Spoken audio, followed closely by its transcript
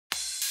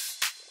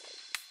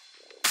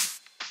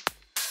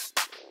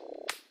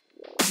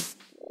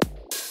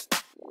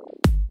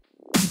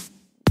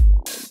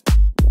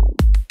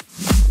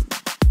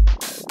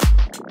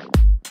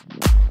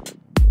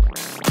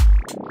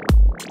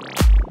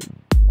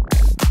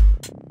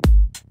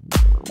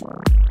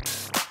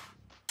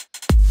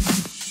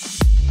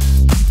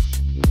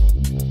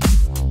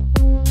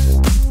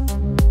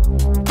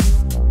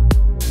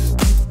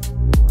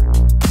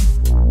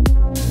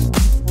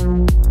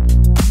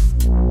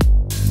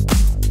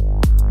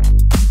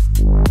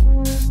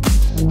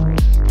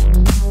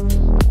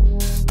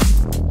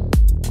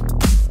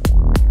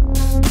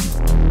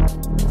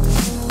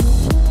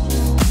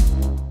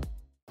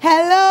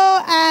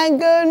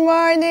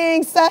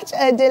such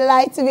a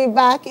delight to be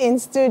back in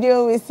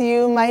studio with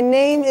you. My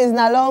name is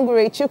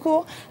Nalongure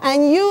Chukwu,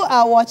 and you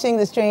are watching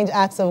The Strange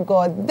Acts of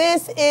God.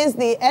 This is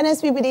the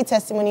NSPPD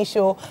Testimony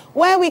Show,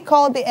 where we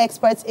call the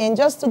experts in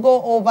just to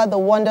go over the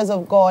wonders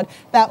of God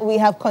that we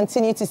have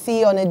continued to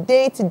see on a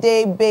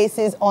day-to-day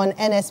basis on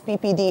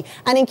NSPPD.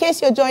 And in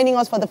case you're joining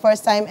us for the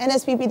first time,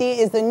 NSPPD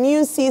is the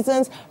new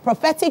season's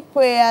Prophetic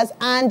Prayers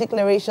and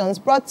Declarations,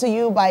 brought to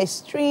you by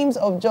Streams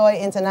of Joy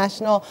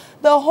International,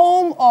 the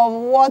home of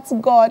what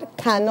God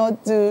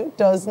cannot do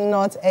does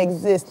not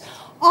exist.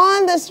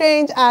 On The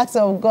Strange Acts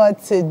of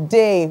God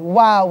today,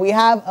 wow, we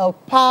have a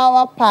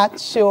power-packed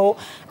show,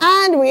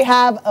 and we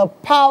have a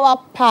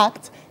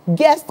power-packed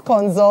guest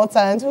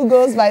consultant who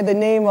goes by the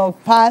name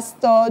of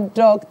Pastor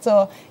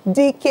Dr.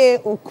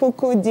 DK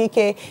Ukuku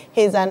DK.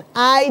 He's an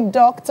eye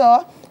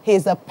doctor.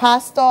 He's a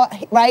pastor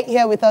right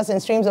here with us in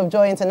Streams of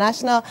Joy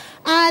International,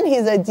 and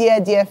he's a dear,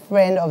 dear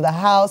friend of the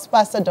house.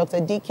 Pastor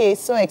Dr. DK,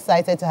 so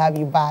excited to have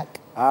you back.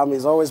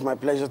 It's always my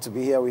pleasure to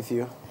be here with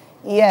you.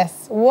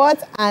 Yes,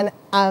 what an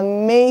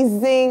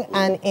amazing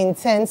and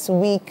intense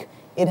week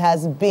it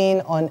has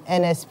been on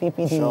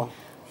NSPPD. Sure.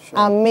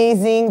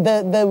 Amazing.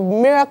 The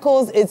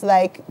miracles, it's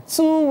like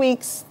 3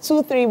 weeks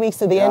to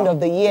the end of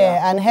the year,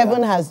 and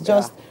heaven has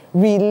just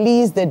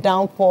released the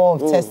downpour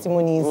of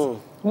testimonies.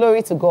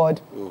 Glory to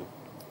God.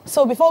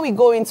 So before we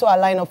go into our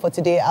lineup for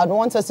today, I'd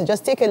want us to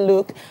just take a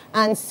look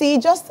and see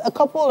just a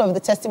couple of the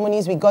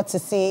testimonies we got to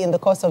see in the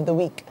course of the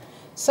week.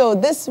 So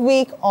this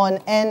week on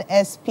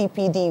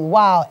NSPPD,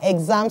 wow,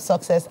 exam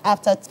success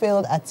after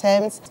failed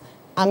attempts,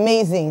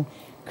 amazing.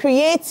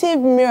 Creative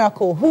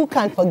miracle, who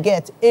can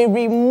forget? A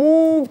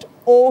removed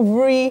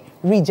ovary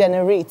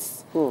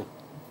regenerates.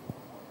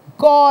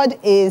 God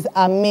is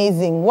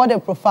amazing. What a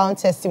profound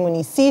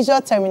testimony.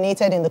 Seizure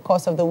terminated in the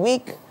course of the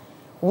week.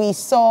 We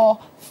saw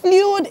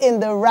fluid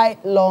in the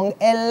right lung,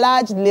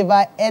 enlarged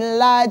liver,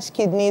 enlarged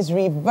kidneys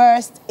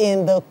reversed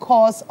in the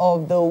course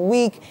of the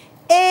week.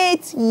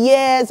 8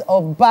 years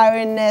of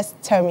barrenness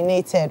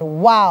terminated.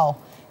 Wow,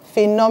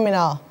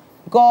 phenomenal.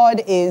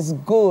 God is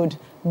good.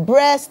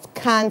 Breast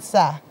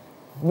cancer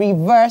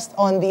reversed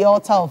on the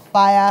altar of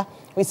fire.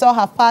 We saw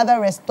her father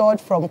restored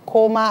from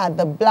coma at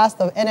the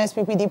blast of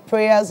NSPPD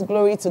prayers.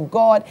 Glory to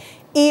God.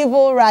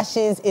 Evil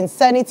rashes,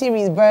 insanity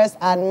reversed,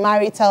 and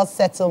marital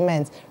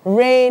settlement.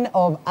 Reign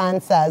of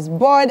answers.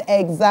 Board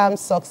exam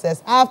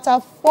success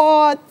after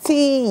 40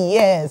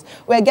 years.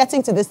 We're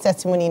getting to this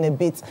testimony in a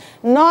bit.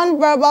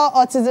 Non-verbal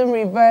autism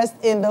reversed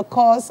in the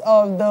course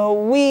of the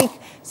week.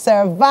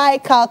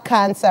 Cervical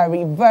cancer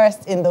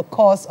reversed in the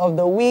course of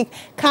the week.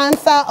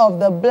 Cancer of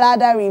the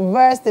bladder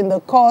reversed in the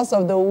course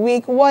of the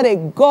week. What a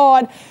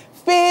God.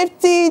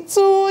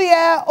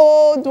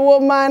 52-year-old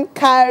woman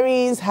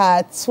carries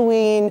her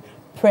twin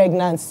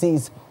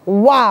pregnancies.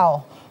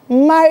 Wow.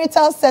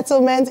 Marital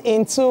settlement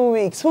in 2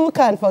 weeks. Who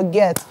can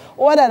forget?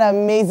 What an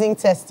amazing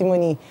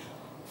testimony.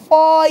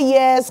 4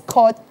 years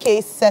court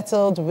case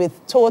settled with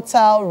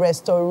total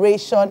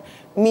restoration.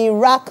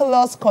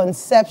 Miraculous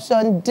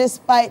conception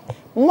despite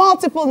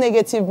multiple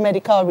negative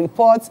medical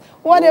reports.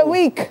 What a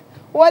week.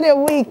 What a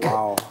week.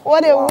 Wow.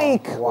 What a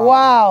week.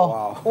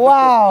 Wow.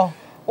 Wow.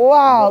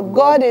 Wow.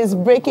 God is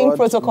breaking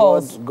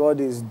protocols.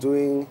 God is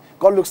doing...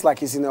 God looks like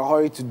he's in a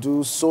hurry to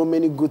do so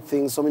many good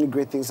things, so many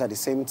great things at the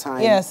same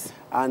time. Yes.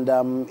 And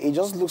it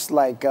just looks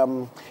like,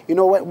 you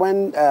know,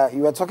 when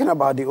you were talking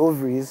about the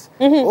ovaries,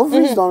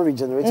 ovaries don't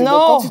regenerate. If they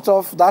cut it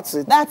off, that's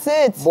it. That's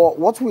it. But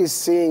what we're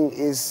seeing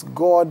is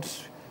God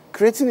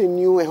creating a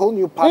whole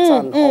new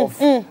pattern of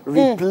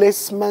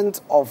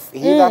replacement of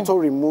hitherto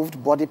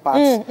removed body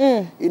parts.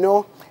 You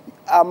know,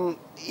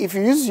 if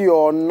you use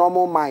your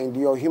normal mind,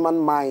 your human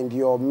mind,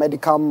 your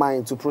medical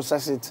mind to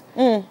process it,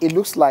 it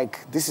looks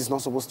like this is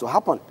not supposed to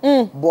happen.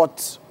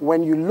 But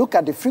when you look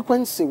at the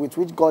frequency with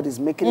which God is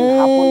making it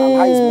happen and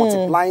how he's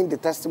multiplying the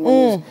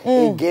testimonies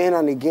again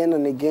and again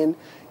and again,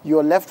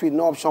 you're left with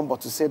no option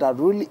but to say that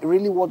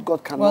really what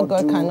God cannot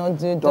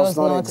do does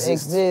not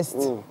exist.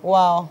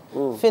 Wow.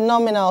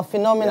 Phenomenal,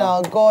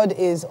 phenomenal. God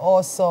is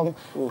awesome.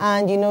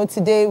 And you know,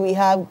 today we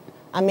have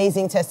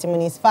amazing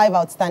testimonies, 5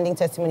 outstanding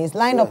testimonies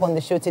lined up on the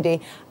show today.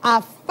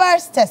 Our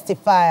first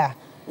testifier,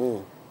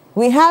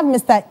 we have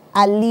Mr.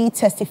 Ali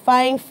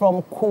testifying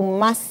from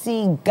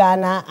Kumasi,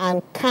 Ghana,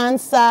 and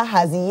cancer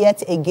has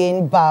yet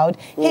again bowed.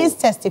 He's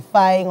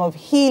testifying of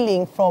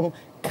healing from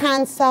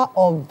cancer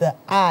of the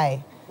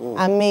eye.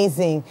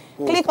 Amazing.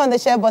 Click on the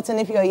share button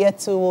if you're yet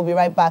to. We'll be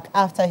right back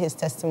after his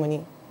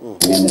testimony.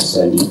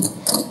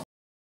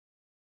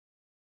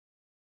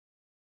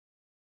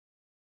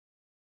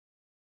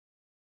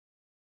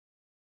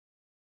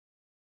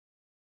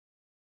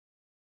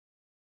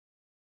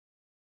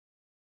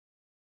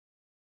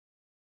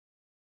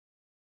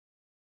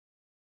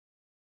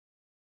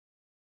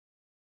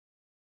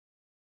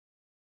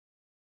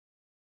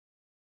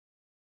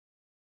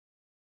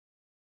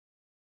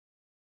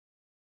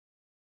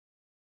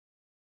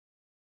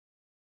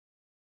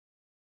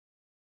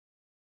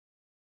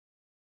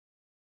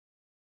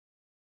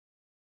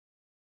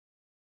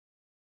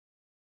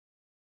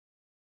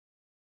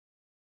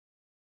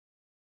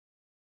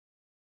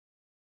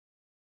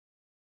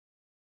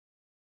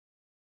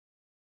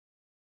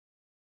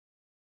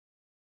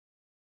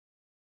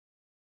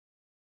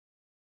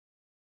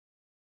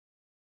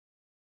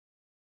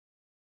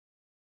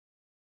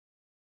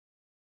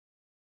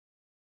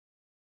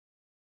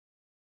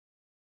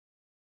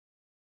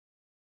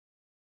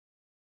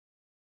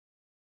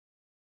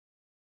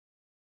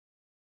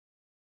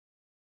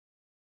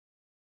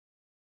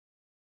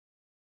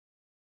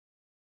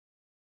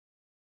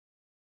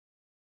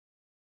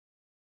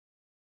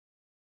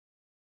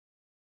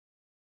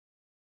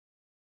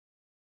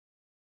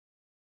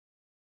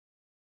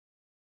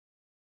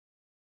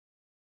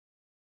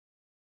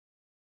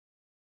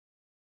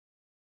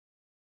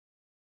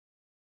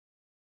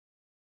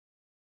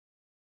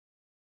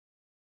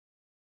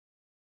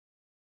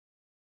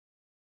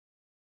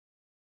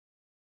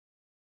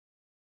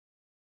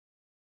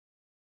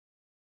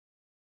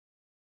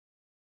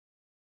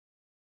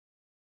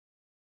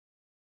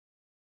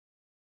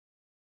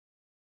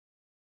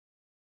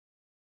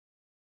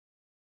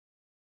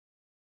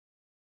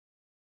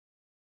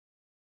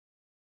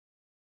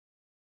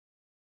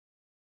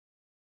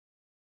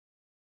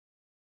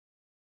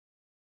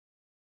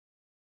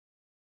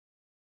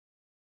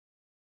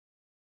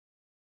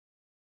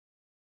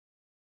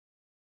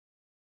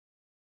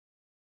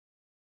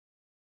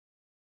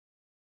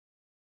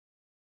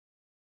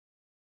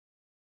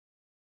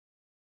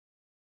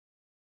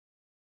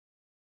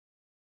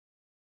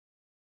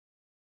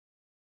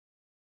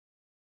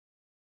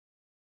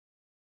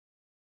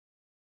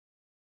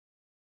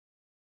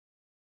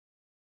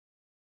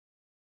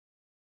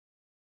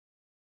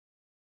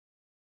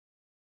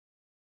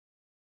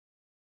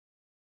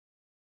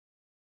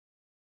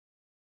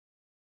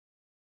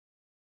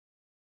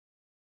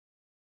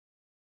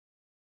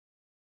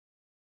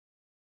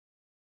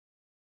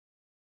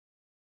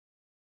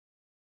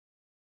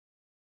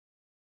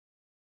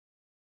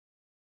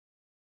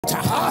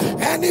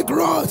 any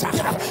growth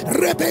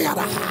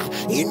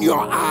in your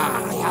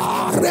eye.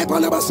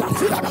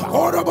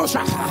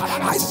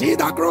 I see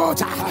the growth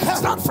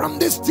start from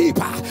this tip.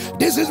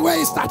 This is where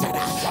it started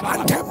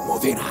and kept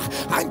moving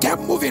and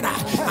kept moving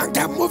and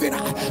kept moving.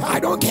 I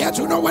don't care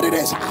to know what it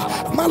is.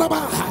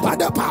 Malaba, by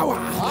the power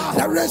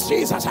that raised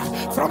Jesus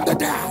from the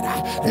dead,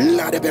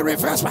 let it be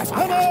reversed by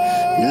fire.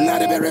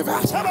 Let it be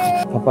reversed.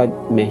 Papa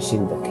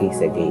mentioned the case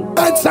again.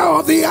 Cancer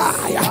of the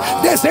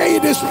eye. They say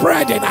it is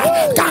spreading.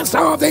 Cancer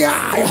of the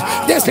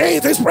eye. They say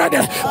it is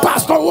spreading.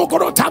 Pastor, we're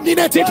going to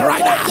terminate it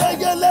right now.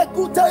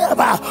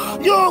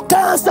 You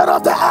cancer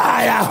of the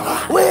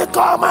eye. We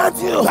command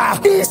you.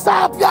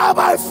 Disappear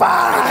by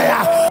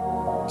fire.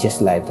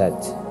 Just like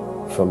that,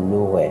 from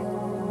nowhere,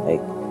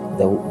 like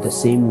the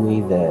same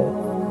way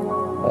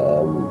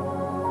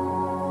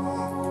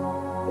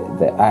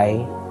the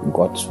eye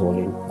got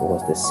swollen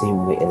was the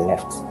same way it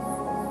left.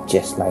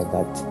 Just like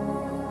that,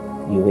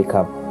 you wake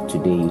up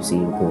today, you see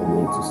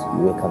improvement.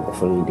 You wake up the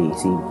following day, you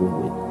see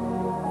improvement.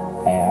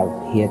 I am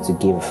here to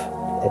give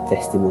a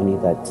testimony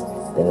that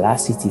the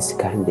last CT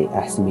scan they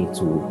asked me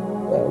to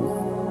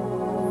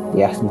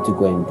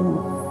go and do,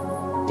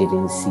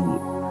 didn't see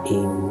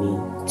any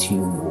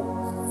tumor.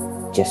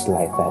 Just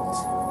like that.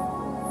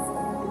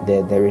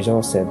 The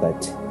result said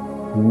that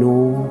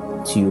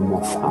no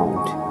tumor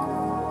found.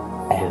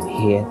 I am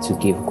here to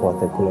give God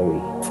the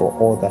glory for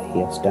all that He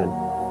has done.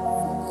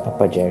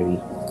 Papa Jerry,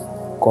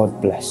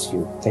 God bless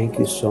you. Thank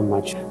you so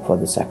much for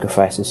the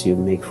sacrifices you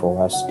make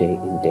for us day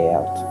in, day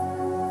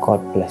out.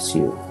 God bless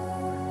you.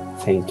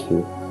 Thank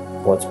you.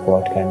 What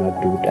God cannot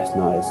do does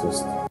not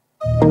exist.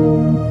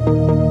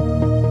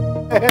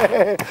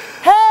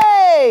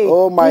 Hey!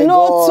 Oh my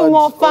no God.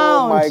 tumor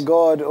found. Oh my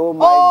God. Oh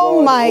my Oh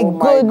God. my Oh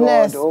my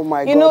goodness. God. Oh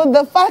my God. You know,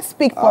 the facts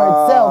speak for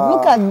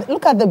itself.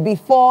 Look at the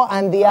before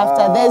and the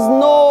after.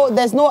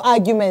 There's no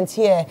argument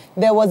here.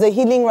 There was a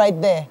healing right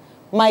there.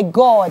 My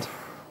God.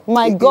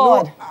 My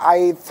God. You know,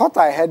 I thought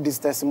I heard this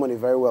testimony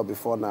very well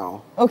before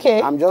now.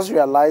 Okay. I'm just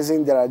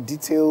realizing there are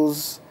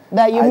details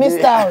That you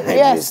missed out.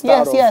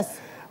 Yes.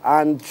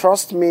 And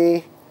trust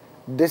me,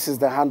 this is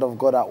the hand of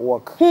God at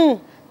work. This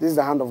is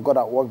the hand of God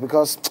at work,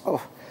 because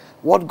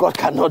what God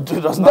cannot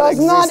do does not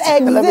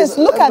exist.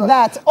 Look at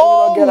that.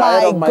 Oh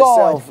my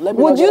God.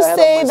 Would you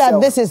say that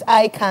this is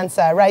eye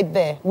cancer right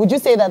there? Would you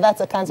say that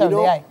that's a cancer of the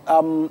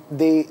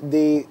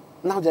eye?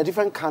 Now there are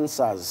different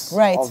cancers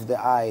Right. of the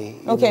eye.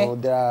 Okay. You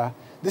know,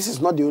 this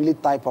is not the only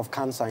type of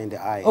cancer in the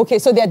eye. Okay,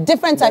 so there are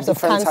different types of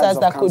cancers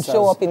that could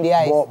show up in the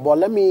eyes. But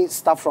let me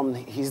start from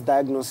his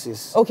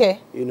diagnosis.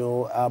 Okay. You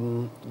know,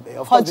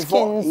 of Hodgkin's.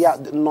 course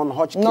before,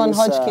 non-Hodgkin's.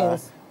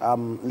 Non-Hodgkin's.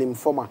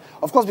 Lymphoma.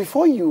 Of course,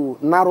 before you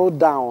narrow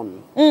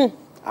down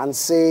and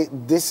say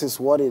this is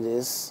what it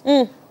is,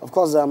 of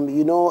course,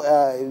 you know,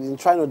 in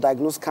trying to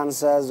diagnose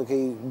cancers,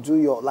 okay, do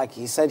your, like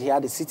he said, he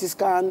had a CT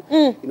scan,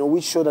 you know,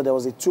 which showed that there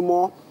was a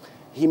tumor.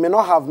 He may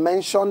not have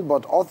mentioned,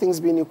 but all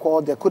things being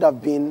equal, there could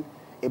have been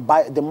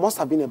there must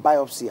have been a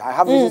biopsy. I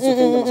have reason to think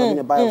there must have been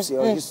a biopsy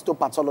or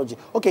histopathology.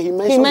 Okay, he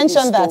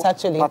mentioned that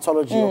actually.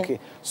 Pathology. Okay,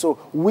 so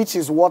which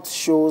is what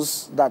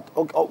shows that,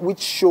 which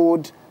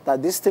showed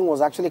that this thing was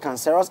actually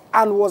cancerous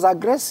and was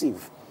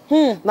aggressive.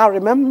 Now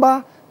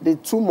remember the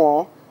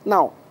tumor.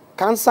 Now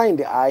cancer in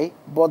the eye,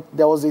 but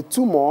there was a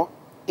tumor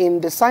in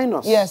the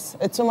sinus. Yes,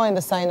 a tumor in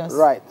the sinus.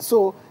 Right.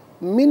 So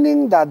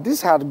meaning that this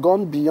had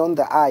gone beyond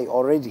the eye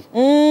already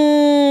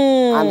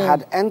and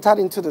had entered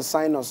into the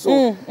sinus.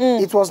 So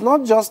it was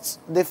not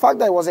just the fact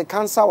that it was a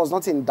cancer was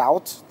not in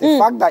doubt. The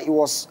fact that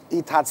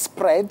it had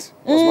spread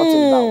was not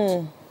in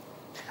doubt.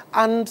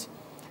 And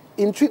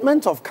in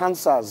treatment of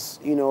cancers,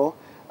 you know,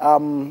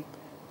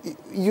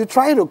 you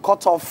try to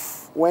cut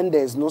off when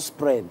there's no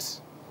spread.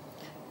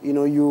 You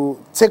know,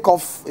 you take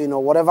off, you know,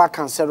 whatever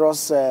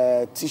cancerous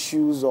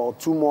tissues or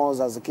tumors,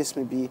 as the case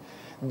may be.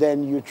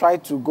 Then you try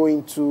to go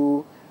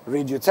into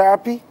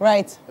radiotherapy,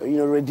 right? You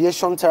know,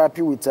 radiation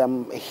therapy with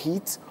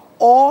heat,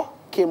 or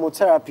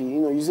chemotherapy,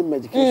 you know, using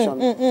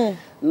medication.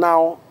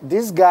 Now,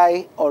 this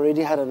guy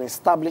already had an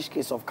established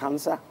case of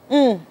cancer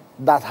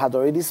that had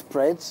already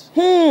spread.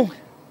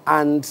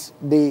 And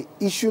the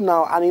issue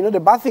now, and you know,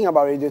 the bad thing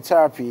about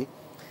radiotherapy,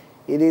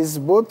 it is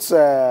both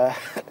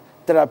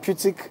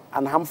therapeutic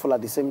and harmful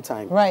at the same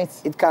time. Right.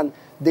 It can,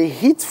 the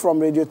heat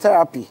from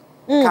radiotherapy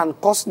can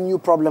cause new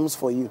problems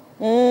for you.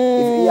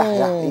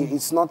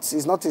 It's not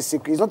a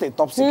secret. It's not a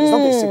top secret. It's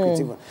not a secret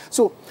even.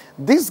 So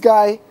this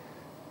guy,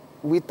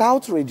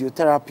 without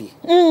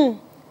radiotherapy,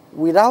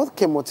 without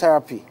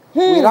chemotherapy,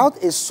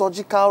 without a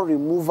surgical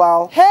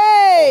removal of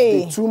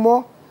the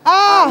tumor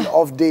and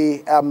of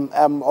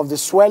the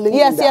swelling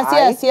in the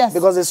eye,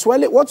 because the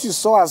swelling, what you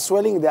saw as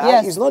swelling in the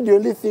eye, is not the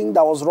only thing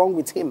that was wrong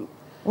with him.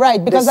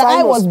 Right, because the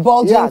eye was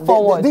bulging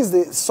forward. This is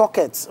the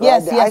socket, right?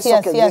 Yes, the eye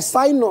socket. The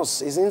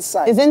sinus is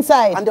inside. It's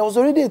inside. And there was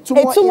already a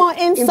tumor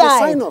inside. In the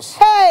sinus.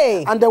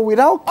 Hey! And then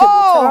without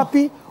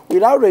chemotherapy,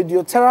 without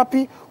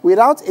radiotherapy,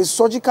 without a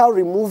surgical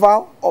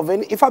removal of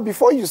any... In fact,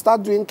 before you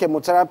start doing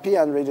chemotherapy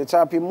and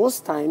radiotherapy,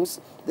 most times,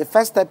 the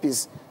first step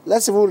is,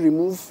 let's even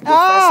remove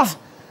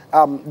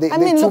the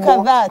tumor look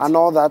at that. and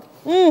all that.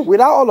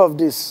 Without all of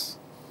this,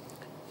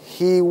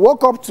 he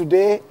woke up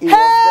today, he was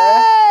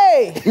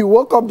there. He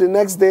woke up the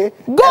next day,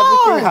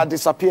 everything had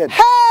disappeared.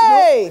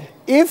 Hey!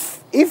 You know,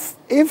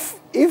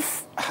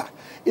 if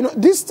you know,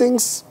 these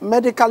things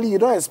medically, you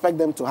don't expect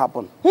them to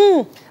happen.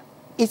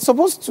 It's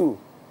supposed to.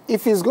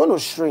 If it's going to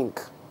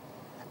shrink,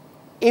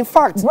 in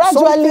fact,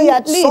 gradually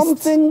at least,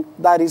 something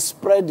that is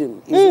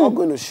spreading is not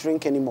going to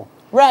shrink anymore.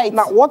 Right.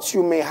 Now, what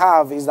you may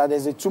have is that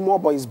there's a tumor,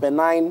 but it's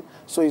benign,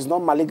 so it's not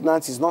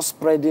malignant, it's not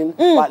spreading,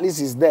 but at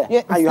least it's there.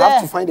 Yeah, and you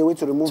have to find a way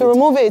to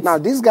remove it. Now,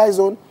 this guy's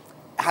own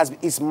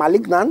is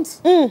malignant,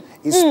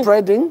 is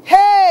spreading,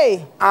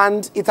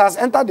 and it has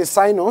entered the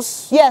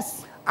sinus.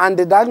 Yes. And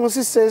the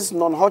diagnosis says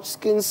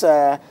non-Hodgkin's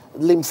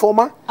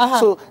lymphoma.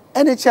 So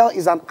NHL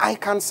is an eye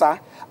cancer,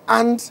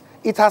 and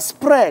it has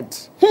spread.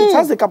 It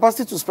has the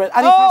capacity to spread,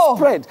 and it has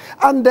spread.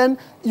 And then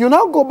you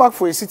now go back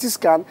for a CT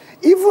scan.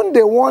 Even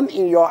the one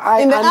in your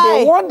eye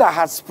the one that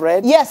has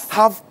spread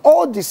have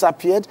all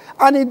disappeared,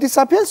 and it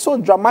disappeared so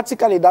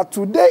dramatically that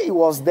today it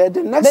was there.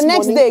 The next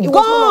morning, day, it gone.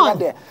 was no longer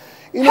there.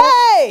 You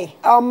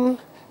know,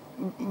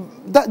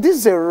 this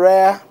is a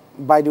rare,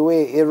 by the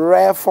way, a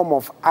rare form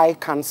of eye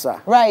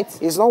cancer. Right.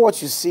 It's not what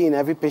you see in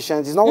every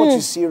patient. It's not what you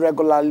see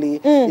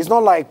regularly. It's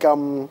not like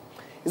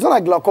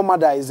glaucoma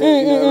that is a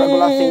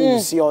regular thing you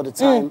see all the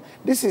time.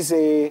 This is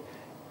an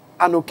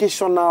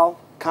occasional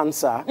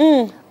cancer,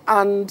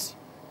 and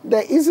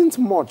there isn't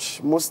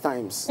much most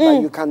times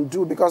that you can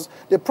do, because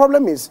the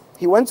problem is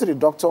he went to the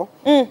doctor.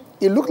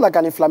 It looked like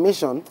an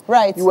inflammation.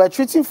 Right. You were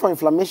treating for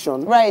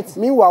inflammation. Right.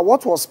 Meanwhile,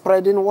 what was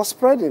spreading.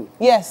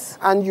 Yes.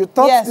 And you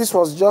thought this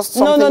was just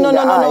something in the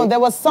eye. No. There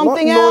was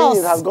something not else.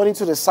 knowing it has gone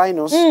into the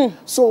sinus.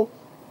 So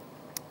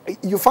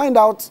you find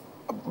out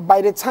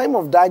by the time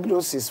of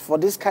diagnosis for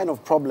this kind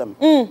of problem,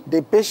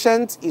 the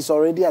patient is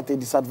already at a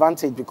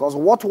disadvantage, because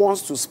what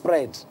wants to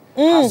spread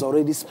has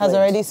already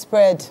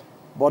spread.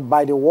 But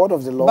by the word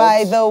of the Lord,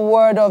 by the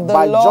word of the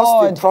Lord,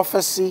 by just a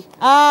prophecy,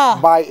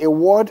 by a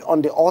word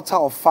on the altar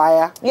of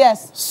fire,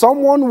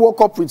 someone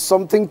woke up with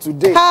something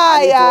today,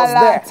 and it was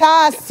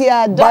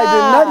there. By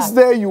the next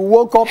day you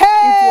woke up, it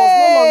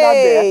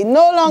was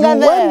no longer there.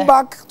 You went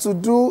back to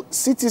do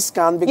CT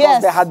scan,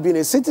 because there had been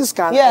a CT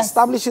scan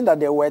establishing that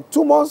there were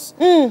tumors,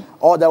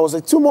 or there was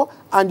a tumor,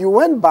 and you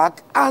went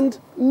back and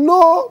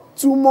no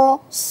tumor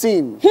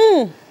seen.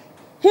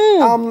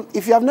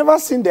 If you have never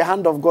seen the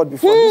hand of God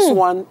before, this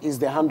one is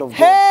the hand of God.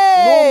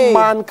 No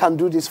man can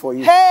do this for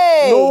you.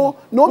 No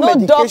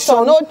medication,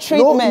 doctor, no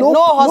treatment, no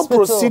hospital, no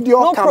procedure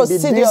can be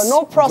this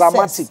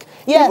dramatic.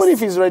 Even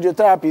if it's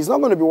radiotherapy, it's not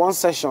going to be one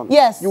session.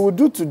 You will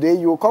do today,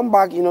 you will come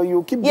back, you know, you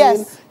will keep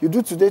doing, you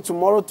do today,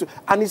 tomorrow,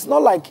 and it's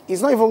not like,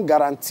 it's not even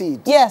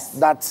guaranteed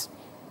that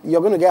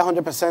you're going to get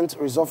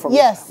 100% result from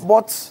it.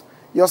 But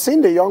you're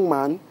seeing the young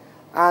man,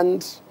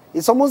 and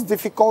it's almost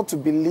difficult to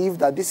believe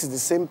that this is the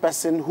same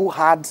person who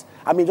had,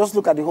 I mean, just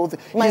look at the whole thing.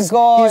 He's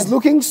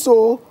looking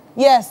so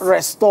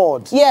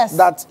restored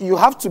that you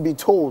have to be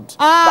told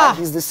that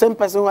he's the same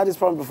person who had this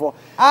problem before.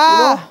 You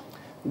know,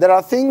 there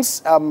are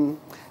things,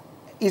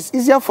 it's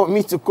easier for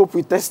me to cope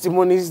with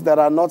testimonies that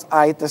are not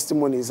eye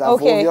testimonies for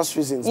obvious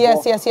reasons.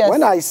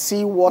 When I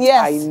see what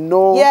I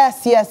know,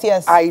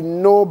 I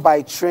know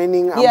by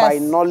training and by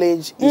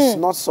knowledge, it's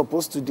not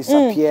supposed to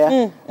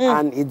disappear,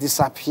 and it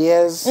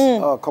disappears.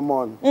 Oh, come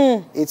on.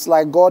 It's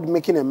like God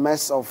making a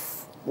mess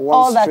of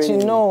one's all training.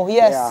 that you know.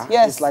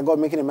 It's like God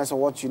making a mess of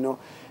what you know.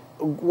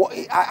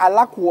 I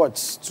lack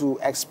words to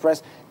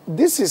express.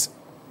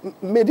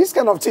 May this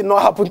kind of thing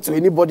not happen to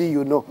anybody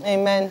you know.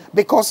 Amen.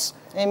 Because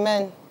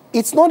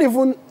it's not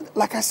even,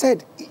 like I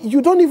said,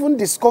 you don't even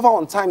discover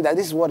on time that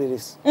this is what it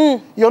is.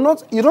 You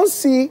don't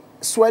see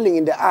swelling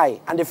in the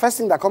eye, and the first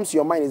thing that comes to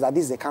your mind is that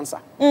this is a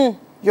cancer.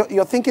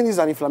 You're thinking this is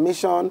an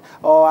inflammation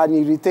or an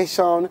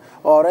irritation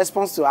or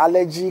response to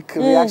allergic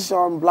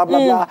reaction, blah, blah,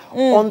 blah,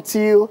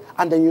 until,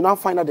 and then you now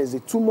find out there's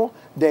a tumor.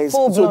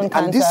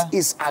 And this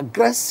is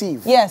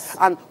aggressive.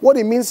 And what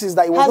it means is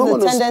that it was not going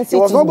to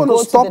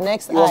stop.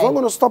 It was not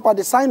going to stop at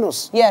the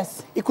sinus.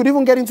 It could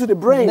even get into the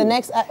brain. It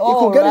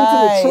could get into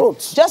the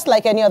throat. Just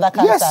like any other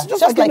cancer.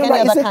 Just like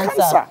any other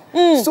cancer.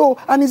 So,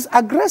 and it's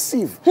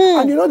aggressive.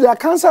 And you know, there are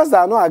cancers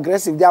that are not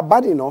aggressive. They are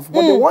bad enough.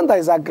 But the one that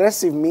is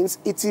aggressive means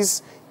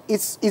it's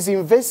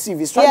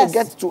invasive. It's trying to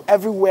get to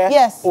everywhere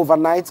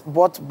overnight,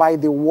 but by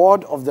the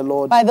word of the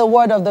Lord. By the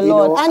word of the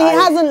Lord. And he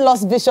hasn't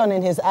lost vision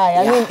in his eye.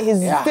 I mean,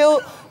 he's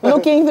still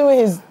looking through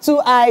his two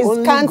eyes,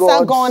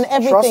 cancer gone,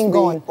 everything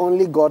gone.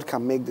 Only God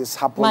can make this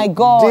happen. My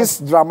God. This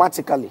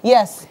dramatically.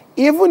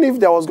 Even if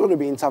there was going to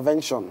be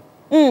intervention,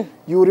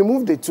 you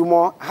remove the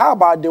tumor. How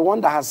about the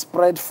one that has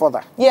spread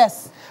further?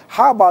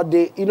 How about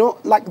the, you know,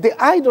 like the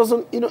eye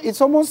doesn't, you know, it's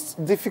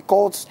almost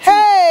difficult to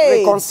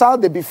reconcile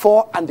the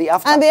before and the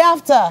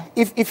after.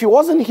 If it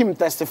wasn't him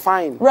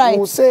testifying, he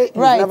would say, you've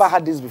never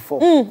had this before.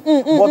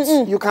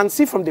 But you can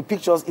see from the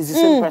pictures, it's the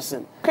same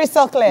person.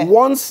 Crystal clear.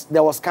 Once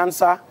there was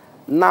cancer,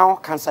 now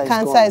cancer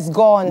is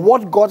gone.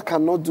 What God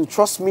cannot do,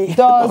 trust me,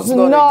 does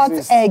not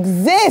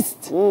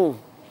exist.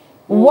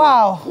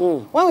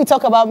 Wow. When we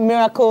talk about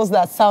miracles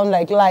that sound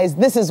like lies,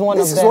 this is one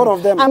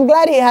of them. I'm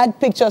glad he had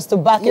pictures to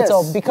back it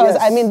up, because,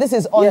 I mean, this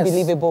is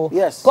unbelievable.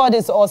 Yes. God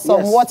is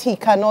awesome. Yes. What he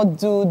cannot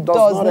do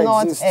does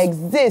not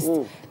exist.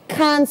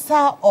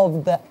 Cancer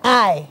of the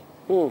eye.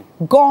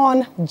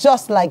 Gone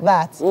just like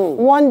that.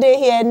 One day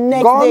here,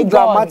 next day gone.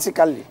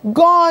 Dramatically.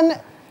 Gone.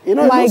 You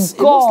know, it looks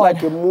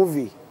like a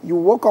movie. You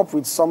woke up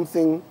with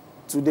something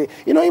today.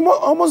 You know, it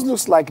almost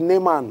looks like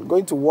Naaman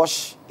going to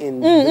wash in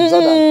the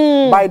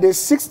Jordan. By the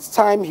 6th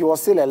time, he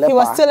was still a leper. He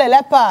was still a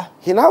leper.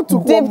 He now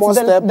took one more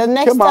step, the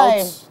next came time.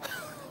 out,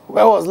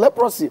 where was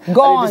leprosy?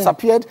 Gone. And it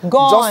disappeared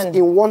just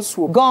in one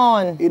swoop.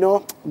 Gone. You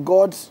know,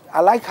 God,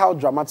 I like how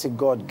dramatic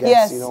God gets,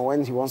 yes. you know,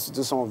 when he wants to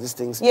do some of these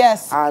things.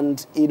 Yes.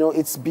 And, you know,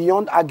 it's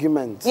beyond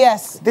argument.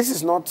 Yes. This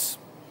is not...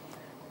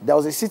 There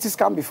was a CT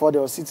scan before,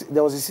 there was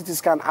a CT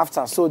scan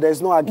after, so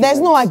there's no argument. There's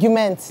no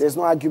argument. There's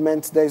no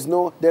argument. There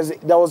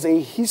was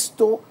a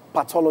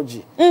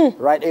histopathology,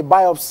 right? A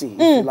biopsy, if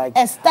you like.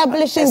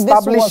 Establishing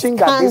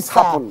that this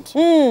happened.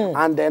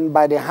 And then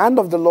by the hand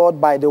of the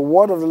Lord, by the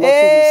word of the Lord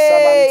through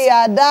his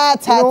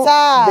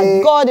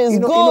servant, God is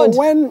good.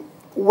 You know,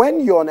 when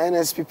you're on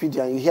NSPPD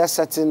and you hear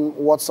certain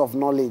words of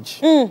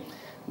knowledge,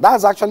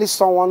 that's actually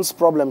someone's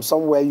problem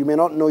somewhere. You may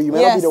not know. You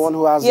may not be the one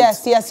who has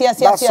it.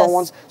 That's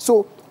someone's.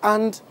 So,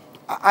 and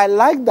I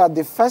like that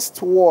the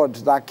first word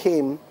that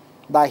came,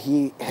 that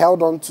he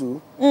held on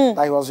to,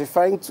 that he was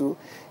referring to,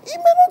 it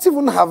may not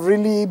even have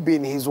really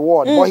been his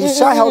word, but he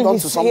sure held on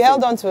to something. He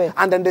held on to it.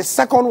 And then the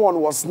second one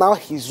was now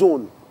his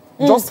own.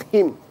 Just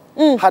him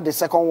had the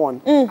second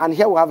one. And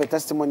here we have a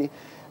testimony.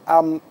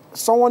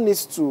 Someone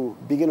needs to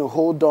begin to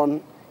hold on.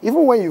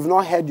 Even when you've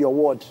not heard your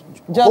word,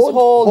 just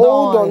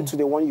hold on to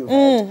the one you've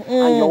heard,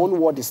 and your own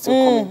word is still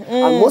coming.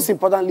 And most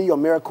importantly, your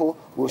miracle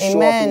will show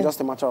up in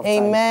just a matter of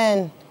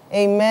time.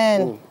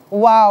 Amen.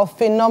 Wow,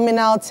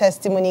 phenomenal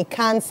testimony.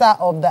 Cancer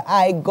of the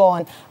eye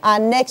gone. Our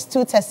next 2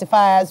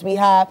 testifiers, we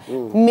have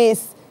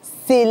Miss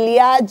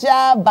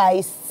Siliaja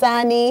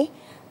Baisani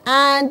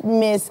and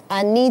Miss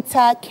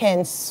Anita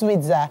Ken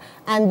Switzer.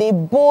 And they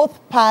both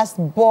passed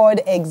board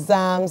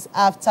exams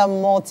after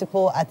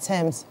multiple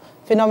attempts.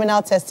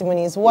 Phenomenal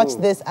testimonies. Watch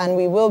this and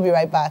we will be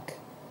right back.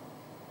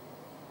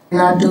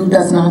 Nadu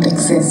does not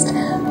exist.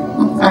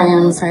 I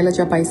am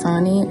Sailaja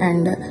Paisani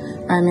and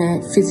I'm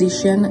a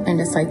physician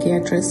and a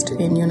psychiatrist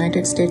in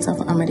United States of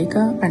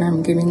America, and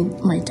I'm giving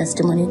my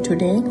testimony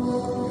today.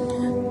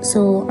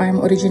 So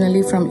I'm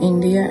originally from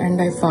India and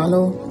I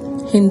follow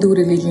Hindu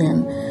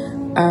religion.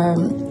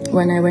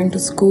 When I went to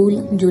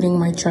school during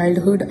my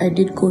childhood, I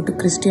did go to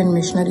Christian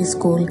missionary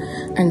school,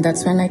 and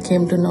that's when I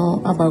came to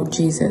know about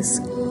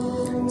Jesus.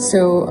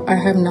 So I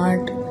have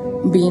not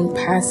been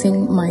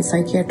passing my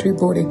psychiatry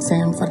board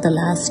exam for the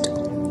last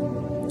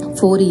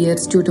 4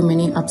 years due to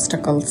many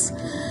obstacles.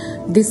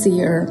 This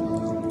year,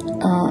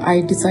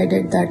 I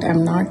decided that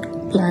I'm not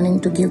planning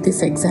to give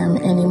this exam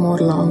any more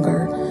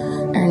longer.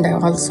 And I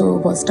also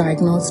was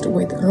diagnosed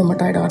with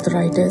rheumatoid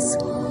arthritis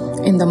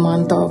in the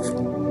month of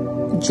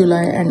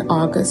July and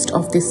August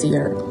of this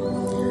year.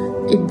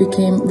 It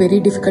became very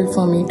difficult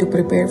for me to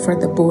prepare for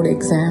the board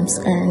exams,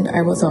 and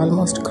I was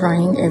almost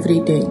crying every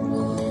day.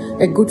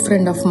 A good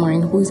friend of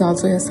mine who is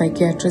also a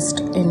psychiatrist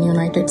in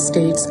United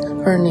States,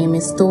 her name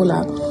is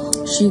Tola,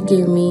 she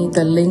gave me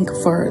the link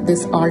for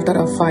this altar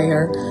of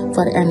fire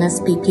for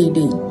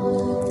NSPPD.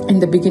 In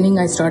the beginning,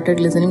 I started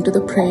listening to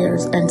the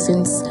prayers, and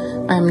since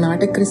I'm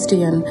not a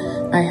Christian,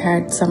 I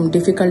had some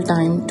difficult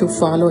time to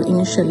follow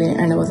initially,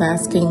 and I was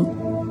asking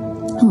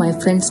my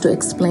friends to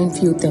explain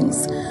few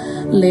things.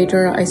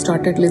 Later, I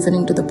started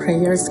listening to the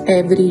prayers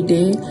every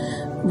day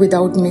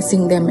without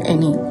missing them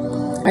any.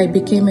 I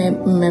became a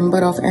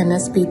member of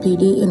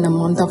NSPPD in the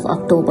month of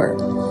October.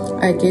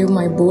 I gave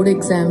my board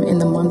exam in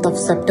the month of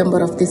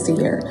September of this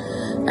year,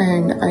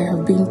 and I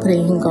have been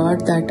praying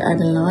God that I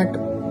will not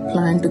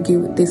plan to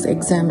give this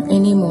exam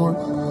anymore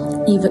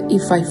even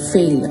if I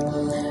fail.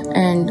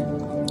 And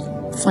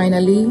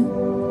finally,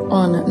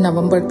 on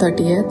November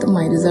 30th,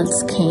 my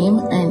results came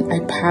and I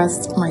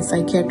passed my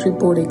psychiatry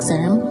board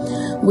exam,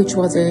 which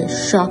was a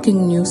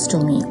shocking news to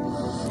me.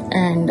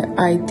 And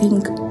I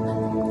think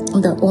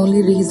the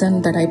only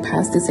reason that I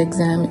passed this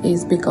exam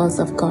is because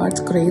of God's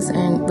grace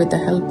and with the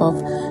help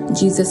of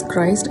Jesus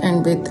Christ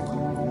and with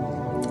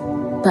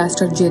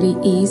Pastor Jerry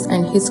Ease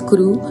and his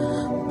crew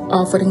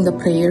offering the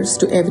prayers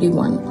to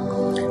everyone.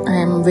 I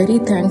am very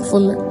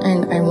thankful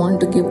and I want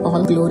to give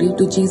all glory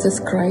to Jesus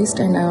Christ,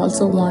 and I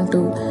also want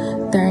to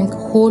thank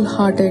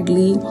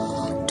wholeheartedly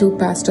to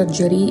Pastor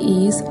Jerry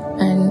Ease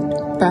and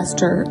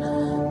Pastor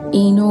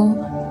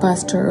Eno,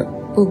 Pastor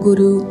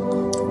Uguru,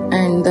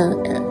 and the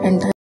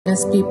entire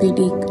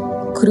NSPPD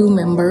crew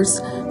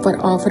members for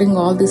offering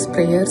all these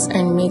prayers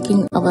and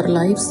making our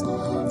lives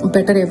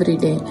better every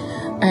day.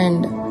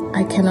 And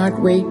I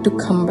cannot wait to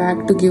come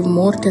back to give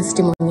more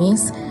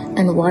testimonies.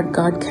 And what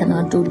God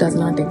cannot do does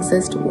not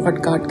exist.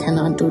 What God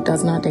cannot do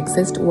does not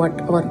exist. What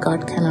our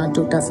God cannot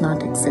do does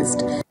not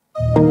exist.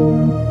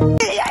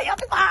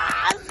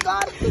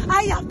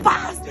 I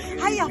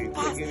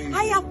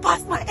have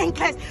passed my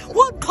anklets.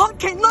 What God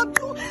cannot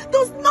do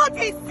does not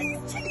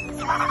exist,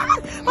 Jesus.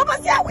 Papa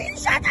say, I will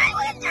shut, I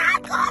will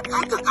not.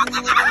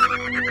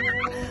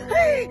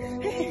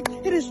 Hey,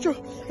 it is true.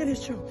 It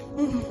is true.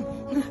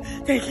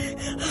 Thank you.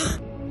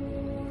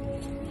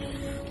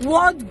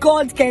 What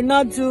God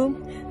cannot do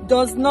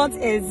does not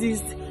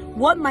exist.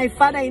 What my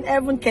Father in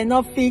heaven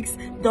cannot fix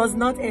does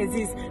not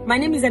exist. My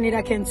name is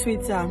Anita Ken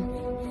Twitter.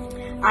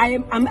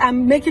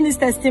 I'm making this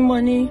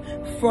testimony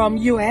from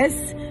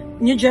US,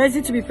 New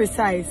Jersey to be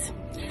precise.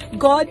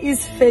 God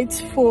is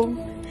faithful.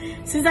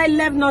 Since I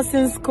left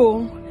nursing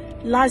school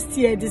last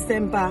year,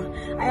 December,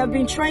 I have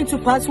been trying to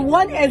pass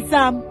one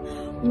exam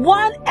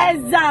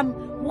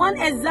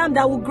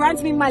that will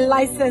grant me my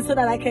license so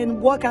that I can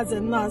work as a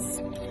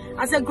nurse.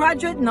 As a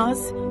graduate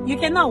nurse, you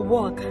cannot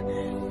work.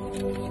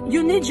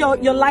 You need your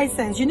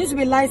license. You need to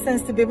be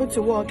licensed to be able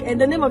to work. And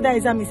the name of that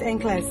exam is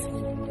NCLEX.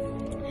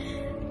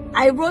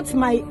 I wrote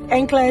my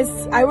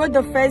NCLEX. I wrote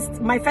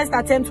my first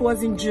attempt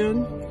was in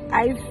June.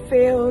 I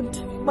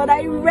failed. But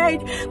I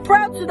read.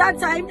 Prior to that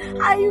time,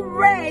 I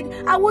read.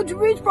 I would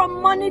read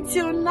from morning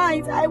till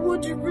night. I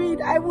would read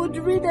and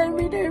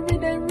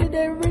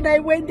read. I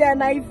went there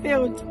and I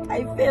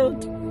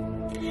failed.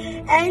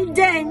 And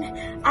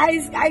then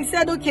I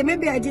said, okay,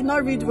 maybe I did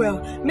not read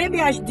well.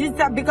 Maybe I did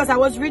that because I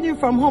was reading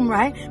from home,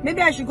 right?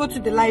 Maybe I should go to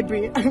the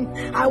library.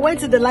 I went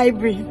to the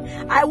library.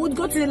 I would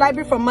go to the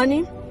library from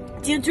morning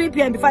till 3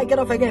 p.m. before I get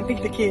off again and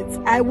pick the kids.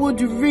 I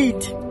would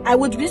read.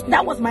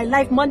 That was my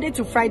life, Monday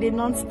to Friday,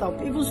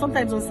 non-stop. Even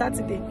sometimes on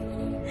Saturday.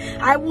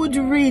 I would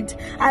read.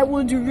 I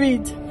went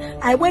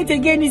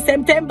again in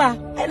September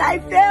and I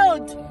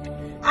failed.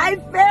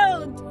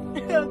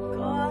 Oh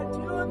God,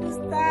 you don't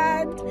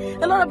understand.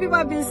 A lot of people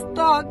have been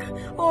stuck.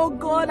 Oh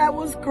God, I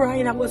was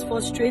crying. I was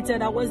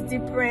frustrated. I was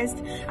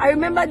depressed. I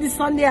remember the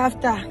Sunday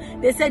after,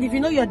 they said, if you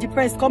know you're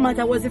depressed, come out.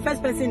 I was the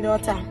first person in the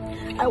altar.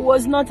 I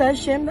was not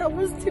ashamed. I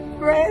was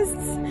depressed.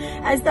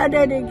 I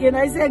started again.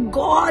 I said,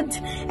 God,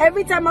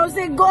 every time I would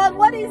say, God,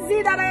 what is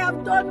it that I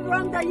have done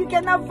wrong that you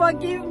cannot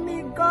forgive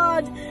me,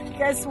 God?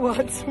 Guess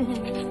what?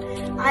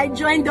 I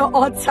joined the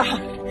altar.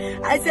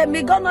 I said,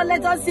 may God not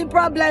let us see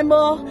problem,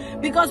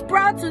 because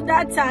prior to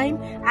that time,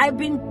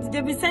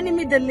 they've been sending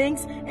me the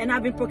links and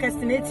I've been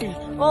procrastinating.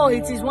 Oh,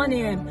 it is 1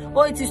 a.m.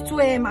 Oh, it is 2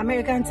 a.m.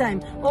 American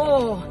time.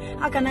 Oh,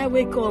 how can I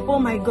wake up? Oh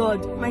my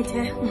God, my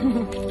dear.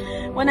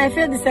 When I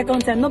failed the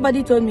second time,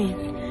 nobody told me.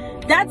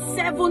 That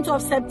 7th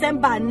of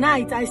September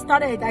night, I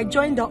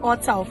joined the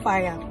altar of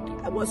fire.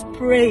 I was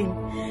praying.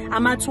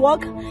 I'm at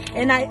work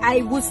and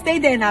I would stay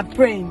there and I'm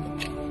praying.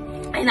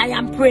 And I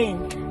am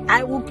praying.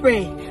 I will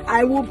pray.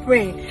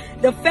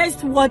 The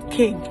first word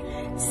came,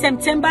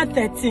 September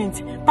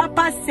 13th.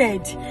 Papa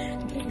said,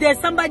 there's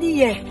somebody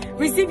here.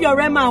 Receive your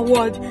Rema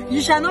award.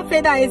 You shall not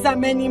fail that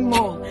exam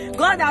anymore.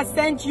 God has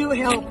sent you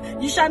help.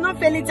 You shall not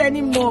fail it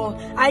anymore.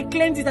 I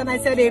claimed it and I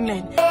said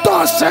amen.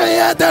 Thus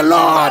saith the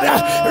Lord,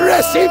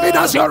 receive it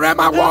as your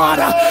Rema award.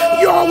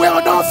 You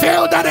will not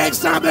fail that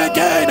exam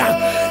again.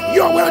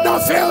 You will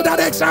not fail that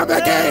exam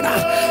again.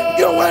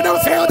 You will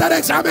not fail that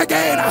exam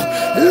again.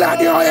 Let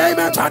your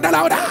amen turn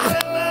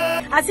louder.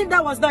 As if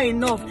that was not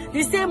enough,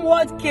 the same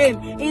word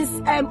came in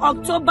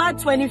October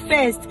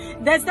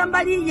 21st. There's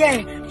somebody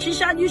here. You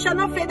shall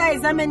not fail that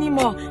exam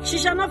anymore. She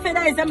shall not fail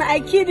that exam.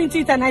 I keyed into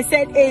it and I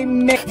said,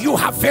 amen. You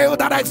have failed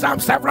that exam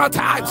several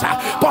times,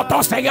 but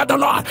thus saith the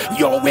Lord,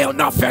 you will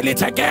not fail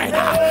it again.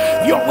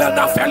 You will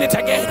not fail it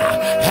again.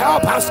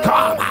 Help us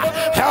come.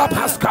 Help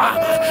us come.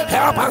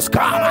 Help us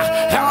come.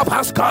 Help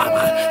us come.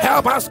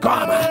 Help us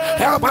come.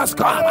 Help us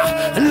come.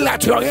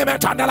 Let your amen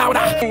turn louder.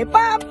 Hey,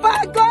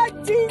 Papa,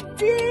 God did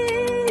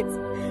it.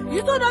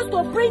 You told us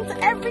to print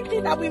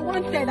everything that we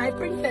wanted. I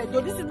printed.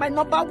 So this is my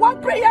number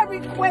one prayer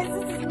request.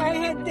 This is my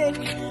headache.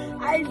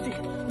 I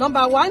did.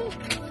 Number one,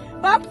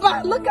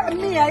 Papa, look at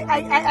me.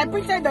 I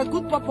printed a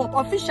good pop-up.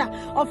 Official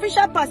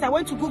pass. I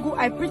went to Google.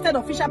 I printed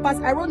official pass.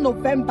 I wrote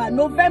November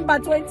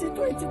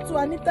 2022.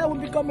 Anita will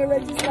become a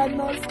registered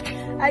nurse.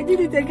 I did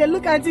it again.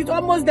 Look at it.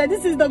 Almost there.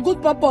 This is the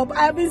good pop-up.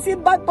 I have been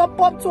seeing bad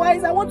pop-up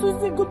twice. I want to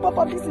see good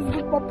pop-up. This is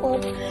good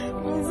pop-up.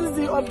 This is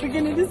the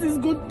beginning. This is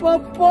good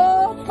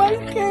pop-up. My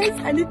case.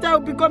 Anita will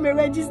become a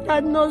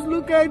registered nurse.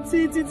 Look at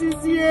it. It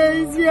is here.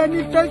 It's here.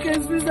 Anita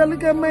can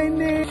look at my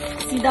name.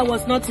 See, that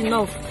was not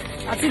enough.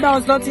 I think that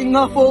was not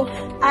enough. Oh,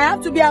 I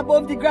have to be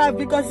above the graph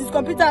because it's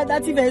computer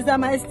adaptive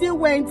exam. I still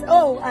went.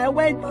 Oh, I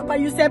went. Papa,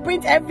 you said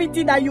print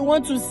everything that you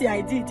want to see.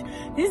 I did.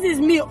 This is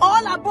me,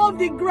 all above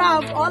the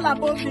graph. All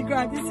above the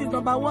graph. This is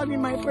number one in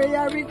my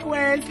prayer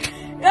request.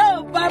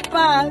 Oh,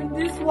 Papa,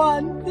 this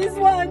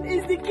one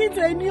is the key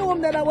to a new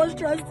home that I was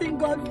trusting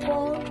God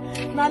for.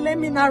 Now let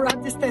me now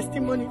wrap this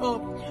testimony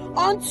up.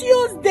 On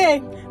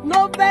Tuesday,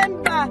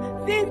 November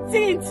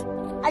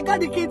 15th, I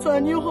got the key to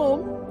a new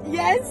home.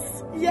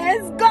 Yes,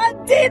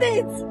 God did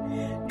it.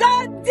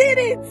 God did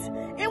it.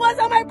 It was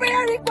on my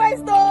prayer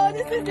request. Oh,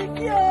 this is the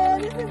cure.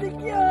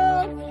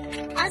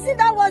 As if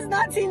that was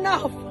not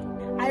enough,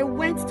 I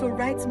went to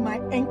write my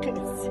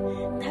anklets.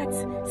 That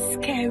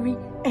scary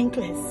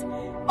anklets.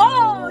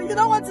 Oh, you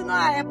don't want to know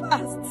how I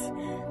passed.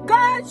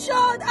 God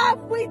showed up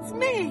with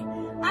me.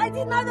 I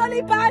did not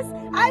only pass,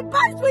 I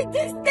passed with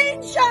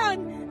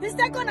distinction. The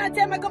second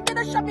attempt, my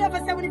computer shut me off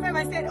at 75.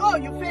 I said, oh,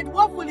 you failed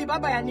woefully,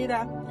 Baba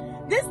Anita.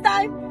 This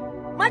time,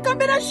 my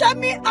computer shut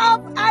me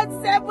off at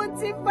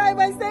 75.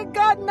 I said,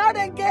 God, not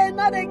again,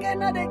 not again,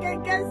 not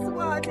again. Guess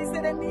what? He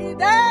said,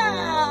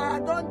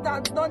 Anita, don't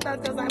dance,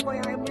 because I'm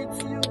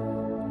with you.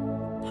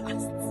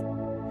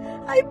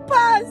 I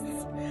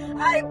passed.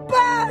 I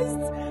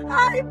passed.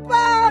 I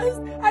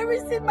passed. I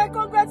received my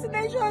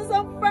congratulations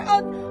on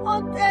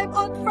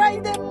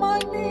Friday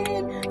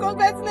morning.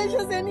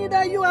 Congratulations,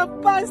 Anita. You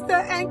have passed the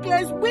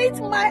NCLEX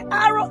with my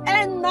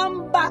RON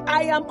number.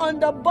 I am on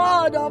the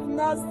board of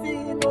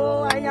nursing.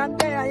 Oh, I am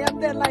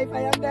there, life.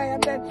 I am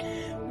there.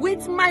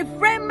 With my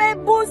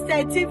frameable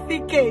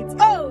certificate.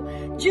 Oh,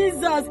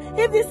 Jesus,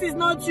 if this is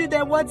not you,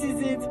 then what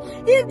is it?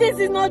 If this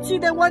is not you,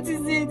 then what is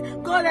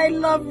it? God, I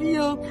love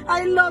you.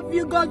 I love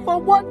you, God, for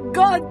what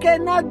God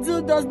cannot do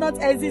does not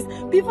exist.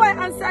 Before I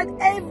answered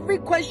every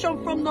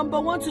question from number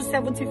 1 to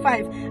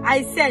 75,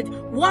 I said,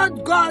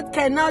 what God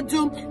cannot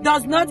do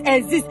does not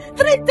exist.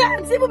 3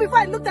 times, even before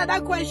I looked at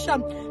that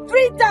question.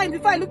 3 times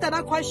before I looked at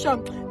that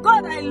question.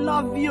 God, I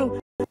love you.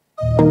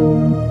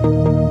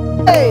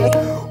 Hey!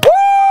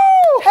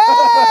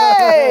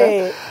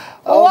 Hey!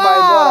 Oh wow. my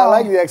God, I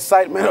like the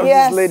excitement of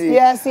this lady.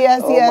 Yes.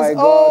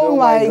 Oh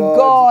my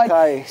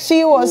God.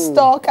 She was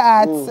stuck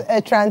at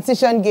a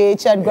transition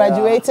gate. She had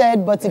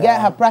graduated, but to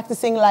get her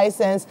practicing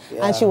license,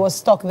 and she was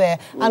stuck there.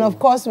 And of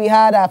course, we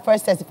had our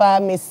first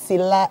testifier, Miss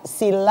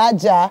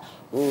Silaja,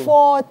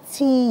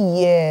 40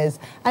 years.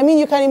 I mean,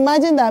 you can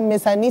imagine that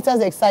Miss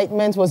Anita's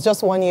excitement was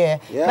just 1 year.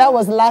 That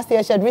was last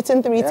year. She had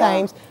written 3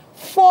 times.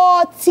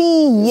 40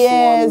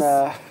 years.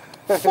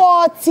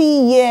 40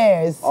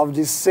 years of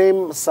the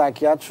same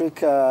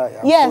psychiatric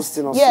yes,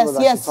 trying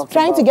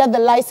about. To get the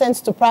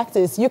license to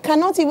practice. You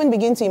cannot even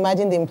begin to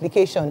imagine the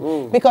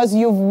implication because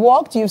you've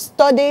worked, you've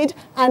studied,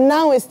 and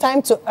now it's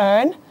time to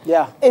earn.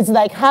 It's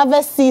like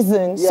harvest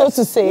season, so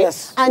to say,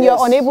 and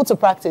you're unable to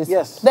practice.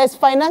 There's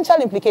financial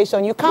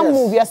implication. You can't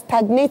move, you're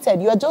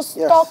stagnated, you're just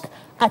stuck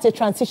at a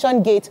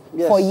transition gate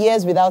for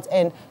years without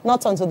end,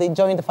 not until they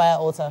join the fire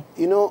altar.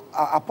 You know,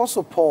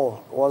 Apostle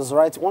Paul was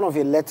right, one of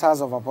the letters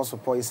of Apostle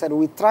Paul, he said,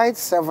 we tried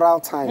several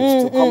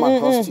times to come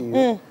across to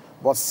you,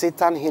 but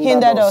Satan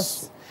hindered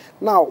us.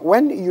 Now,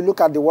 when you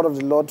look at the word of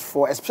the Lord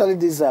for, especially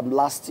this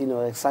last,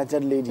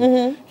 excited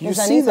lady, you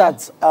see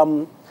that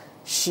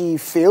she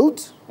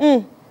failed,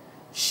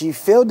 she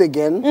failed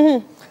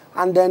again,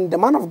 and then the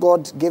man of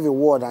God gave a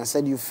word and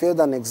said, you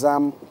failed an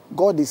exam,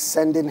 God is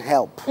sending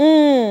help.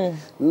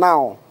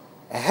 Now,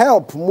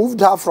 help moved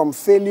her from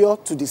failure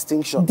to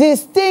distinction.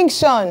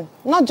 Distinction,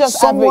 not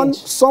just average.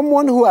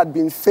 Someone who had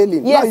been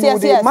failing. Now, you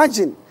would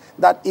imagine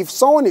that if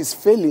someone is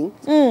failing,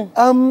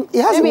 he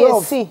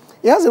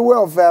has a way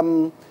of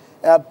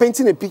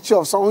painting a picture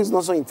of someone who's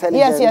not so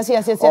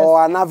intelligent,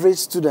 or an average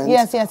student,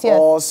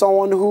 or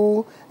someone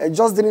who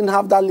just didn't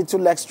have that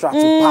little extra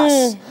to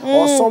pass,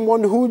 or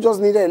someone who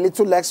just needed a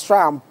little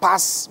extra and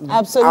pass,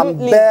 and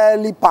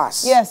barely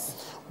pass.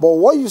 But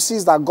what you see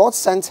is that God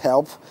sent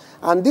help,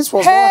 and this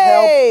was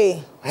not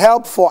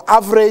help for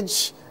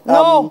average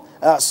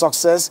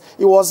success.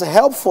 It was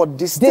help for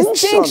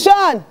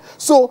distinction.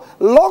 So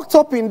locked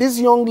up in this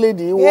young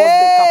lady was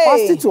the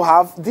capacity to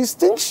have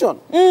distinction.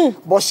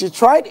 But she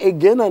tried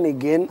again and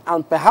again,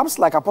 and perhaps,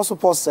 like Apostle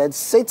Paul said,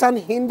 Satan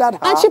hindered her.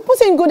 And she put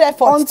in good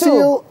efforts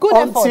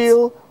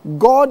until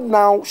God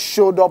now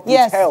showed up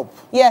with help,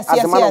 as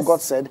the man of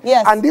God said.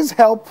 And this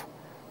help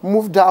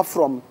moved her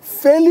from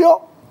failure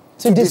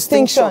to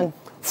distinction.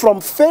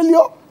 From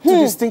failure to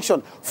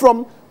distinction.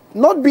 From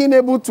not being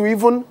able to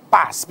even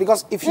pass.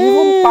 Because if you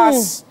even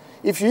pass,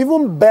 if you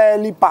even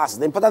barely pass,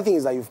 the important thing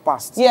is that you've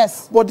passed.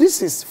 But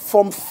this is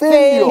from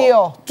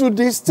failure to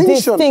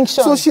distinction.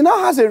 So she now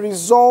has a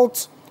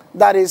result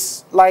that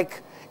is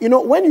like,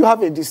 when you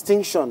have a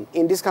distinction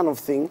in this kind of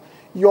thing,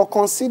 you're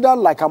considered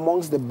like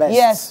amongst the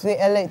best.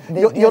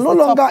 You're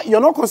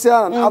not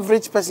considered an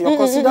average person. You're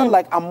considered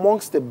like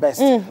amongst the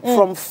best.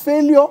 From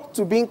failure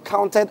to being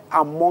counted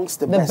amongst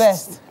the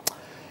best.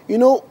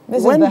 When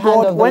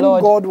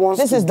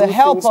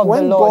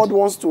God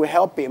wants to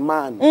help a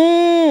man,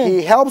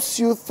 he helps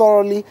you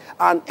thoroughly,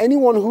 and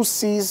anyone who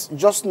sees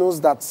just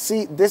knows that,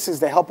 see, this is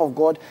the help of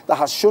God that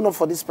has shown up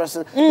for this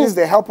person. This is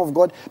the help of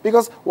God.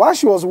 Because while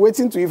she was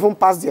waiting to even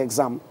pass the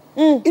exam,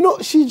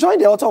 she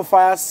joined the Altar of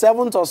Fire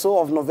 7th or so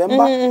of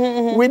November.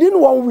 Within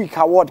 1 week,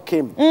 her word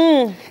came.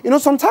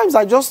 Sometimes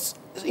I just...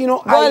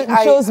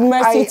 God shows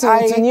mercy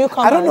to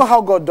newcomers. I don't know how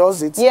God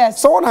does it.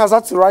 Someone has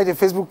had to write a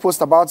Facebook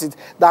post about it,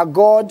 that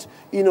God,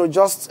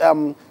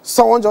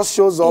 someone just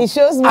shows up. He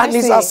shows mercy. And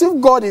it's as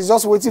if God is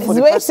just waiting for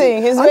the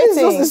person. He's waiting. It's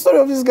just the story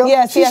of this girl.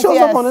 She shows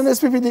up on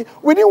NSPPD.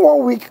 Within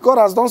 1 week, God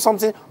has done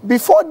something.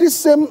 Before this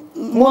same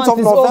month of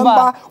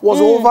November was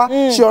over,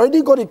 she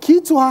already got a key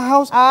to her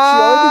house. She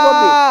already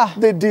got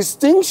the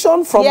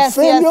distinction from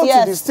failure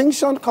to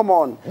distinction. Come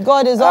on.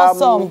 God is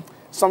awesome.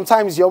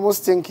 Sometimes you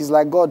almost think it's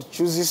like God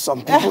chooses some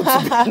people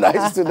to be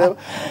nice to them,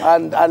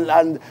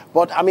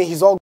 but I mean,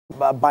 he's all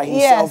by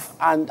himself,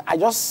 and I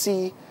just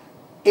see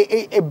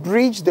a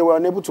bridge they were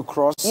unable to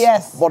cross.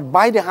 Yes. But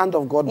by the hand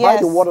of God, by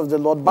Yes. the word of the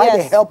Lord, by the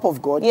Yes. help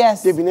of God,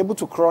 Yes. they've been able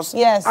to cross.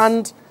 Yes.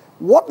 And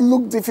what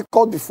looked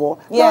difficult before,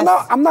 Yes.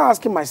 now I'm now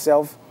asking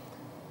myself,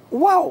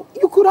 wow,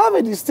 you could have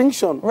a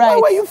distinction. Right. Why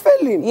were you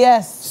failing?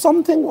 Yes.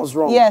 Something was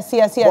wrong. Yes,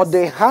 yes, yes. But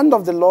the hand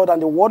of the Lord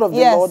and the word of the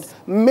Yes. Lord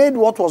made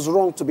what was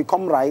wrong to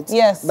become right.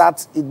 Yes.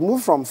 That it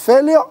moved from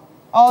failure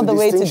all to the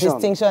way to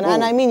distinction.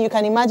 And I mean, you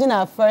can imagine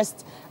our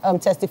first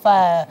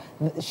testifier.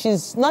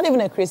 She's not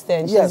even a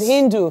Christian. She's Yes.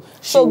 Hindu.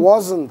 She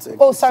wasn't a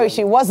Oh, sorry,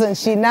 Christian. she wasn't.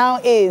 She now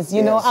is,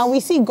 you know. Yes. And we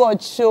see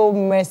God show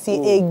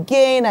mercy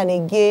again and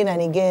again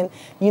and again,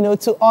 you know,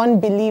 to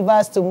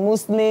unbelievers, to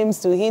Muslims,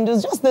 to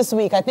Hindus. Just this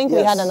week, I think we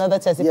Yes. had another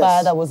testifier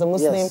Yes. that was a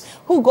Muslim Yes.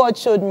 who God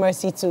showed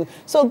mercy to.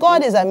 So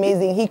God is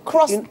amazing. He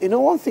crossed. You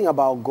know one thing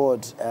about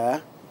God,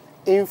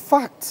 in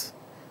fact,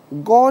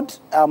 God,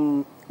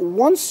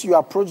 once you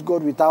approach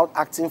God without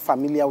acting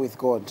familiar with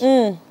God,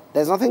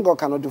 there's nothing God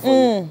cannot do for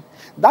you.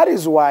 That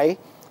is why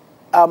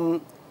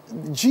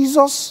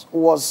Jesus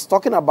was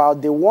talking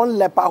about the one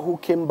leper who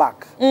came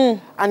back.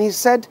 And he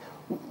said,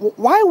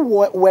 why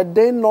were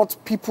there not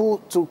people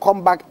to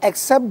come back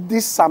except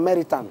this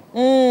Samaritan?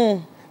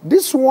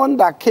 This one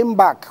that came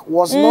back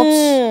was not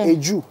a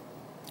Jew.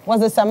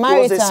 Was a He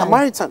Samaritan. was a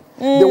Samaritan.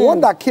 The one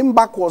that came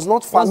back was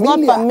not familiar.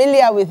 Was not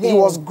familiar with him. He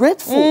was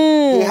grateful.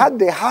 He had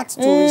the heart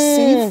to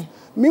receive.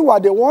 Meanwhile,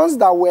 the ones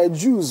that were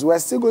Jews were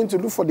still going to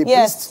look for the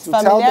priest to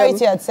tell them.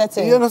 Familiarity had set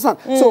in. You understand?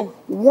 So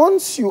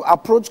once you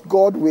approach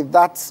God with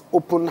that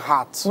open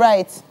heart,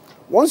 Right.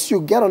 once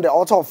you get on the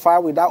altar of fire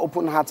with that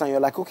open heart and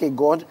you're like, okay,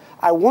 God,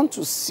 I want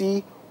to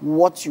see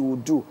what you will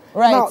do.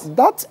 Right. Now,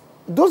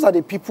 those are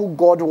the people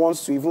God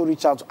wants to even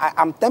reach out to.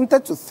 I'm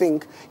tempted to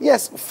think,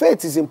 yes,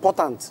 faith is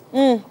important.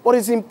 But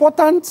it's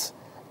important,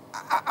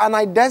 and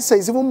I dare say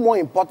it's even more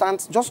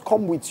important, just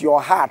come with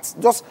your heart.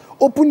 Just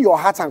open your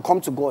heart and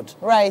come to God.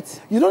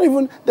 Right. You don't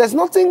even, there's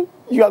nothing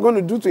you are going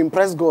to do to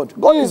impress God.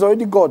 God is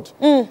already God.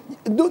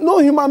 No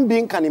human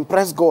being can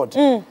impress God.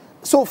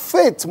 So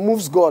faith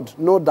moves God,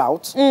 no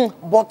doubt.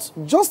 But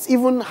just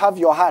even have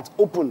your heart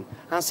open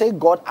and say,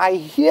 God, I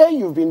hear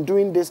you've been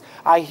doing this.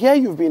 I hear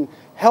you've been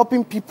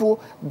helping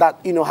people that,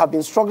 you know, have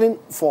been struggling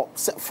for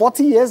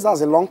 40 years.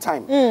 That's a long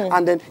time.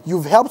 And then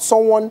you've helped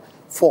someone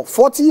for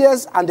 40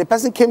 years and the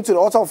person came to the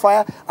altar of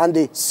fire and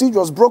the siege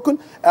was broken.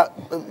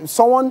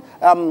 Someone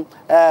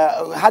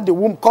had the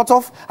womb cut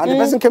off and the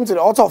person came to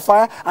the altar of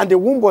fire and the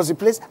womb was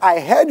replaced. I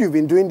heard you've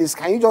been doing this.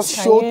 Can you just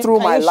show through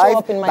my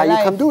life that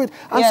you can do it?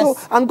 And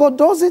and God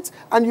does it,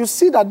 and you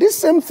see that this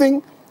same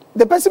thing,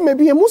 the person may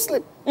be a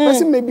Muslim, the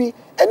person may be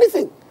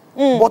anything,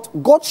 but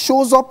God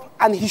shows up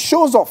and he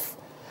shows off.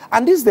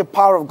 And this is the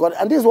power of God,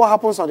 and this is what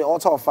happens on the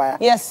altar of fire.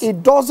 Yes.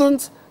 It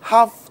doesn't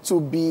have to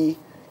be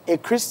a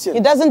Christian. He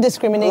doesn't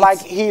discriminate.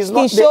 Like he is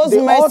not. He shows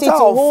the mercy altar to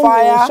of whom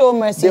fire, he will show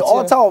mercy the to.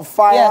 altar of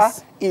fire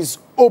Yes. is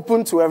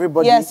open to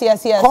everybody. Yes,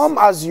 yes, yes. Come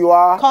as you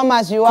are. Come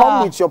as you Come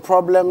are. with your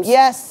problems.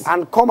 Yes.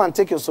 And come and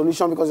take your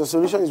solution, because your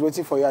solution is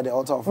waiting for you at the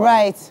altar of fire.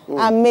 Right.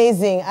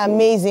 Amazing,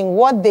 amazing.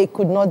 What they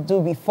could not do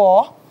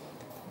before.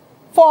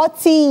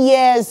 40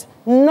 years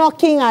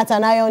knocking at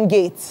an iron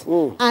gate.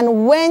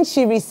 And when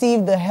she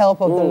received the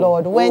help of the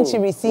Lord, when she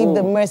received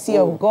the mercy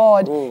of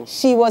God,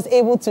 she was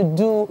able to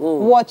do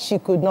what she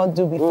could not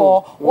do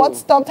before. What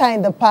stopped her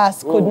in the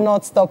past could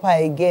not stop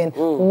her again.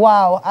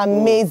 Wow,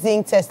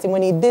 amazing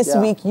testimony. This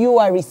week you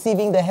are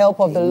receiving the help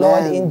of the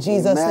Lord in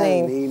Jesus'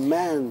 name.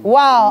 Amen.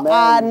 Wow, Amen.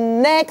 our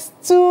next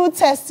two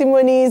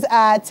testimonies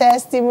are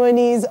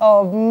testimonies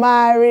of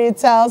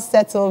marital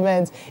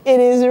settlement. It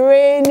is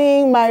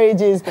raining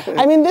marriages.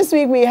 I mean, this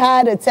week we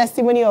had a testimony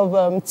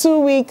of 2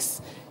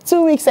 weeks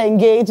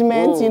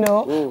engagement, you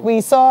know. We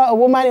saw a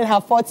woman in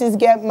her 40s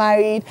get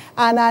married,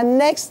 and our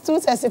next two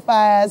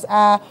testifiers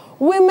are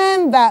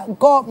women that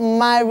got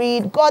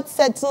married, God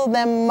settled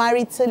them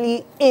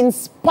maritally in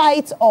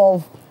spite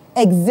of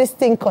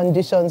existing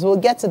conditions. We'll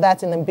get to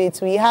that in a bit.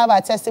 We have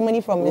our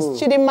testimony from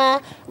Ms. Chidima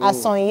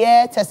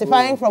Asonye,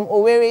 testifying from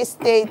Owerri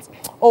State,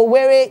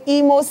 Owerri,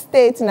 Imo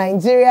State,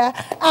 Nigeria.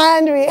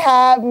 And we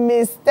have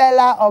Ms.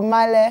 Stella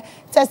Omale,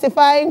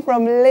 testifying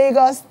from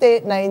Lagos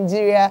State,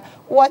 Nigeria.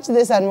 Watch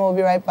this and we'll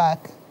be right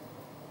back.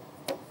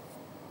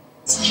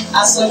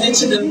 Asonye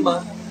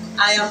Chidima,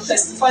 I am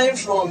testifying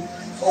from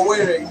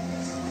Owerri.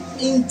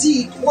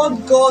 Indeed,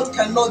 what God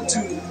cannot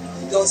do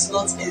does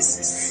not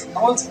exist.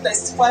 I want to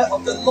testify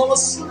of the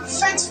Lord's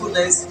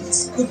faithfulness,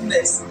 His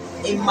goodness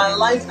in my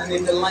life and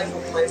in the life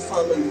of my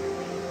family.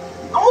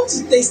 I want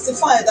to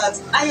testify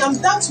that I am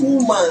that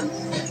woman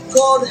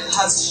God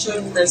has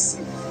shown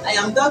mercy. I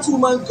am that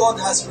woman God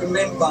has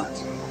remembered.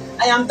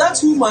 I am that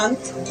woman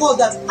God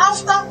that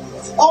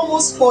after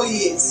almost 4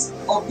 years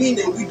of being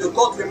a widow,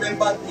 God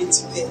remembered me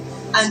today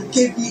and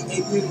gave me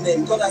a new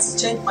name. God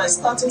has changed my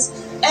status.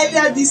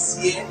 Earlier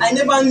this year, I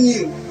never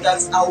knew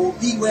that I will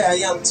be where I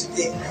am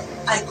today.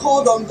 I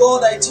called on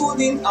God. I told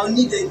Him I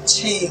need a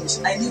change.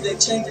 I need a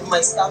change in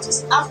my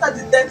status. After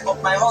the death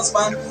of my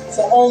husband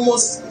for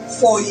almost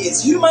 4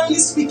 years, humanly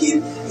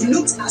speaking, it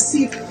looks as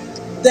if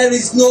there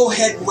is no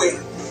headway.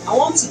 I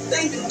want to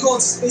thank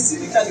God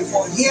specifically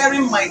for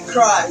hearing my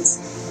cries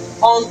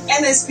on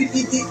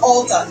NSPPD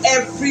altar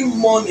every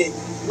morning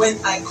when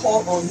I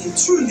call on Him.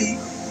 Truly,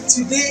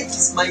 today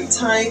is my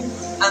time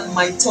and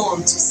my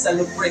turn to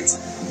celebrate.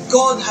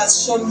 God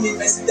has shown me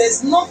mercy.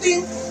 There's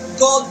nothing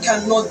God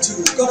cannot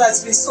do. God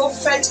has been so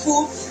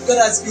faithful. God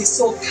has been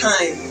so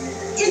kind.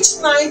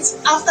 Each night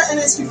after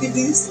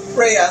NSPPD's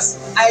prayers,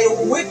 I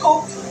wake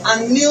up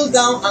and kneel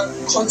down and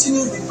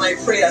continue with my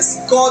prayers.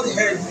 God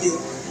heard me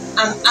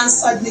and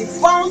answered me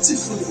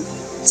bountifully.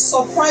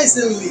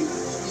 Surprisingly,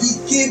 He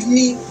gave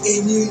me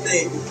a new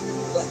name.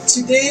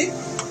 Today,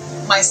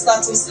 my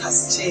status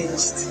has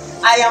changed.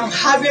 I am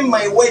having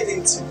my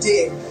wedding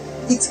today.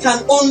 It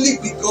can only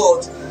be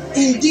God.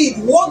 Indeed,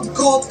 what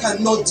God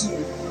cannot do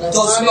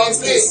does not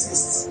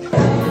exist.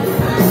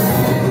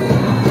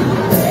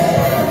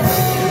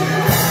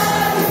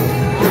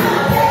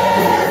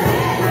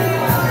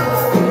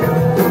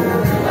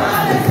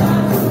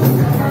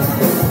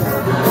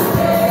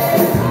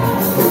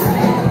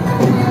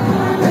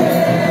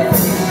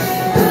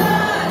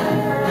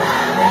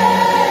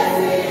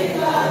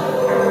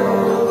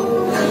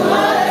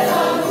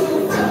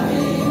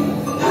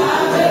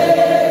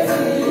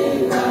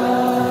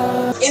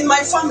 In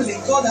my family,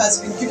 God has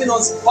been giving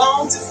us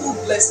bountiful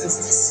blessings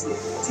this year.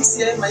 This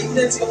year, my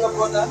immediate younger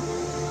brother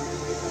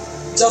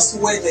just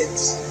wedded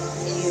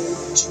in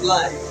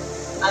July.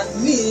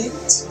 And me,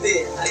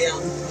 today, I am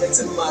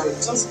getting married.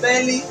 Just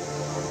barely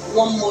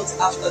 1 month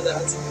after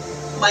that.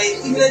 My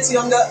immediate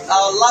younger,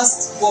 our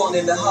last born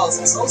in the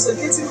house, is also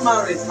getting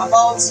married,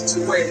 about to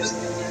wed.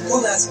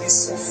 God has been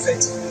so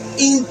faithful.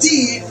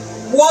 Indeed,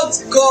 what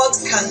God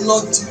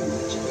cannot do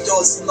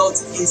does not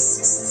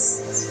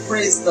exist.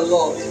 Praise the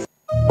Lord.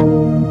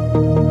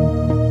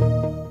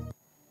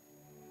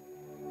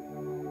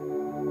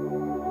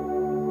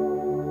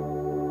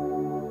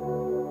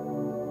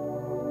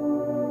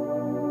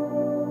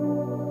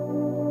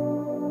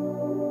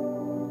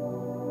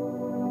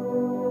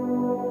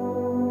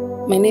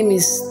 My name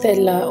is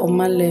Stella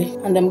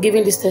Omale, and I'm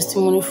giving this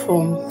testimony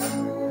from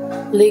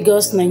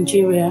Lagos,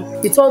 Nigeria.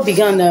 It all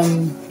began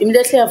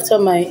immediately after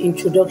my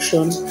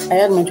introduction. I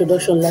had my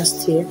introduction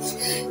last year.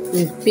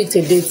 We picked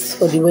a date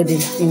for the wedding,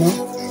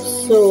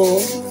 So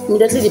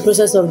immediately the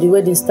process of the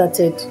wedding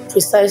started,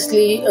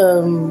 precisely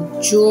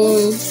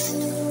June,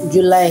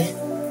 July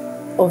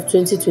of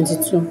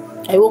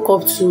 2022. I woke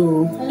up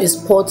to a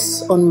spot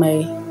on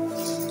my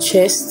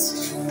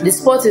chest. The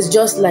spot is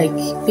just like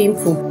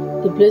pimple.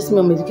 They placed me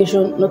on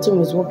medication, nothing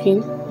was working.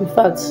 In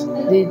fact,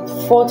 the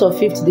 4th or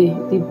 5th day,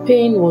 the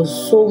pain was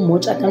so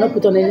much, I cannot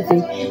put on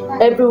anything.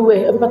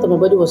 Everywhere, every part of my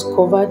body was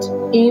covered,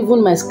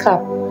 even my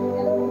scalp,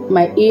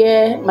 my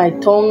ear, my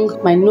tongue,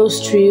 my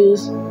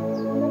nostrils,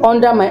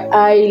 under my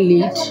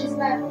eyelid,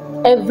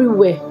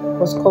 everywhere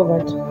was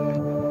covered.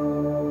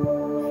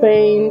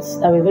 Friends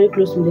that were very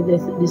close to me, they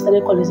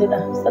started calling, they said,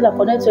 Stella,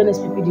 connect to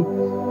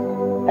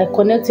NSPPD. I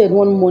connected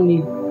one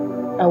morning.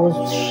 I was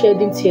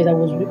shedding tears. I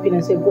was weeping.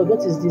 I said, God,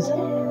 what is this?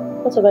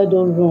 What have I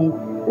done wrong?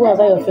 Who have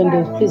I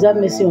offended? Please have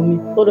mercy on me.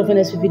 God of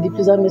NSPPD,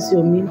 please have mercy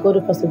on me. God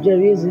of Pastor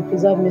Jerry,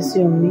 please have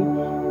mercy on me.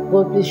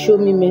 God, please show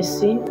me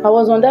mercy. I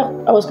was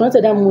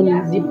connected that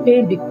morning. The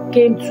pain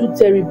became too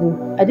terrible.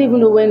 I didn't even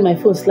know when my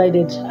phone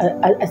slided.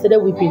 I started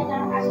weeping.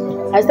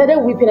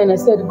 And I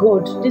said,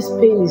 God, this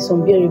pain is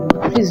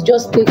unbearable. Please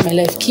just take my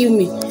life. Kill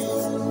me.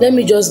 Let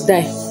me just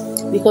die.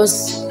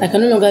 Because I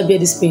can no longer bear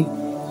this pain.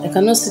 I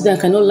cannot sit down,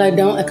 I cannot lie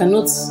down, I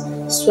cannot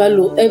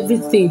swallow.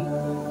 Everything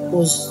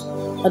was,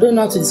 I don't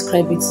know how to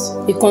describe it.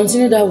 It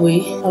continued that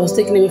way. I was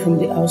taken away from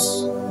the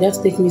house. They had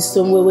to take me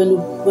somewhere where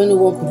no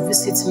one could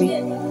visit me.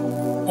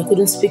 I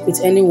couldn't speak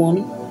with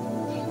anyone.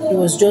 It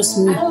was just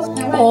me.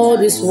 All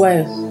this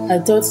while, I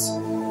thought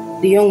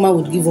the young man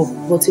would give up,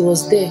 but he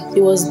was there. He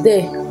was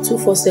there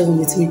 247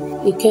 with me.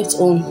 He kept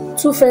on.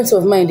 2 friends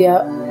of mine, they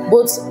are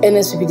both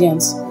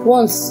NSPPDians.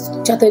 Once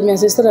chatted me and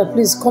said, Stella,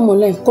 please come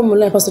online.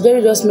 Pastor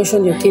Jerry just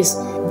mentioned your case.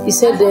 He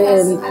said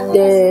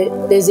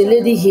there's a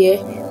lady here.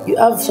 You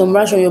have some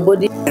rash on your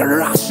body.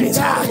 Rashes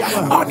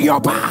on your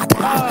back,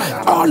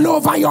 all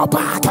over your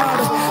back.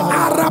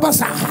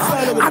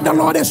 And the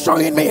Lord is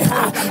showing me,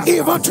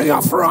 even to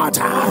your front,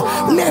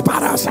 all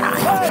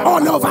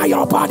over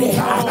your body.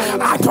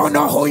 I don't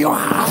know who you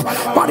are,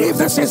 but if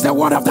this is the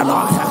word of the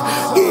Lord,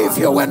 if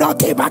you will not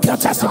give back your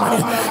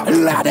testimony,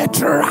 let it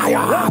dry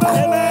up.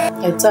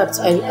 I tapped.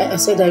 I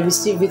said, I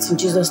receive it in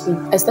Jesus'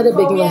 name. I started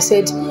begging. I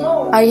said,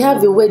 I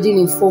have a wedding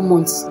in 4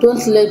 months.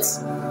 Don't let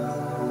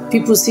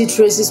people see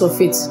traces of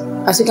it.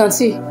 As you can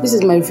see, this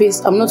is my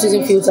face. I'm not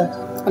using filter.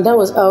 And that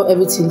was how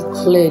everything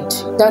cleared.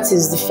 That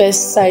is the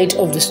first side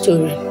of the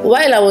story.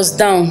 While I was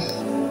down,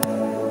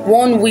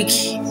 1 week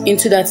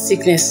into that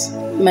sickness,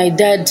 my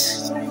dad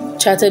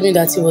chatted me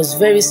that he was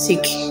very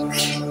sick.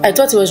 I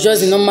thought it was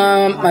just the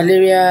normal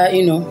malaria,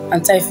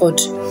 and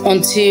typhoid.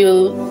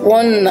 Until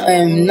one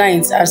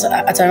night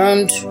at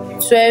around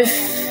 12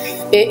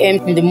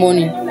 a.m. in the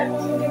morning,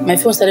 my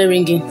phone started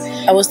ringing.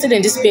 I was still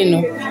in this pain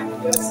now.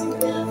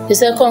 They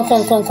said, come.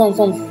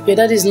 Your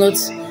dad is not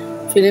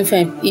feeling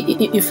fine.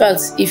 In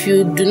fact, if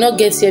you do not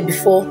get here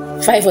before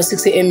 5 or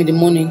 6 a.m. in the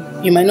morning,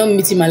 you might not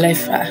meet him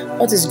alive.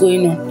 What is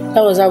going on?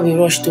 That was how we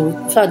rushed to.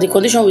 In fact, the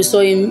condition we saw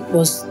him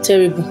was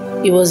terrible.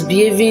 He was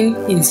behaving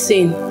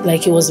insane,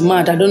 like he was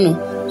mad. I don't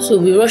know. So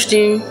we rushed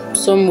him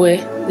somewhere.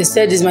 They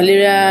said it's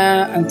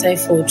malaria and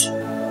typhoid.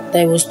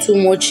 That it was too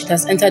much. It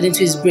has entered into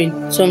his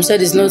brain. Some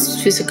said it's not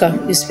physical,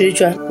 it's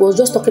spiritual. He was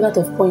just talking out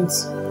of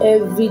points.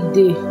 Every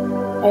day,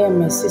 I and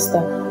my sister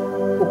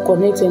will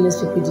connect to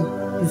NSPPD.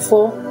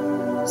 Before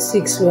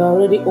 6, we are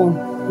already on.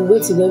 We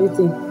waiting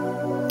everything.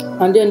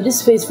 And then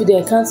this fateful day,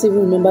 I can't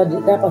even remember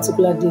that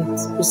particular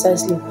date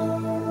precisely.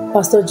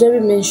 Pastor Jerry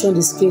mentioned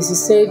this case. He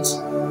said,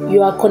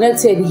 you are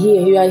connected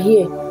here, you are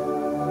here.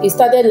 It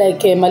started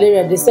like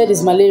malaria. They said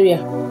it's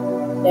malaria.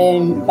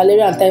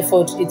 Malaria and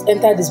typhoid. It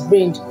entered his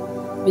brain,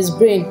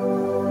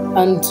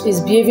 and is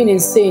behaving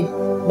insane.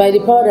 By the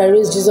power that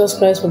raised Jesus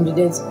Christ from the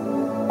dead,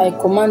 I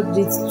command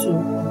it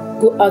to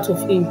go out of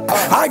him.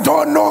 I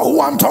don't know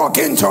who I'm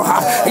talking to.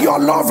 Your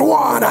loved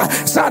one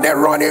started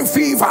running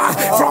fever.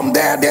 From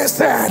there they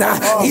said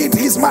it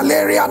is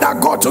malaria that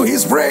got to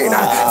his brain.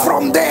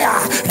 From there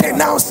they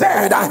now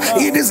said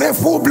it is a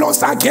full-blown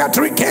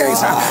psychiatric case.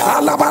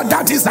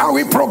 That is how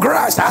we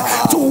progress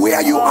to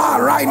where you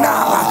are right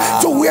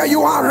now. To where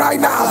you are right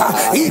now.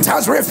 It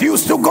has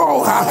refused to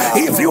go.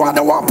 If you are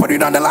the one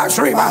putting on the live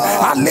stream,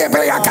 as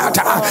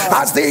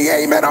the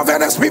amen of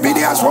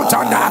NSPPD has put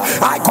on,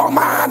 I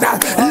command,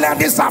 let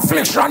this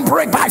affliction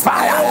break by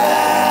fire.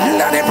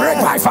 Let it break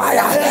by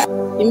fire.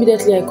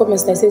 Immediately I come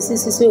and I say,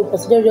 see,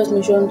 Pastor Jerry just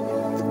mentioned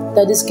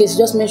that this case,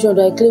 just mentioned,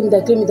 I claim it.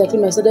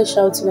 I started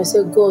shouting. I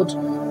said, God,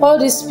 all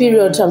this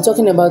period I'm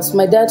talking about,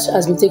 my dad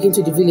has been taken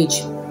to the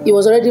village. He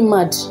was already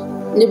mad.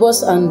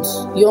 Neighbors and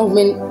young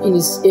men in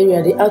his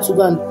area, they had to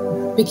go and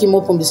pick him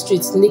up on the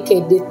streets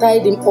naked. They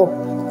tied him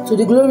up. To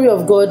the glory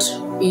of God,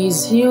 he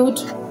is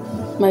healed.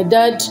 My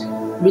dad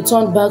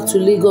returned back to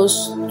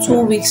Lagos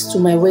 2 weeks to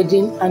my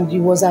wedding, and he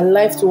was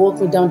alive to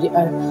walk me down the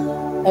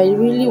aisle.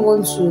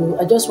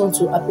 I just want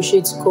to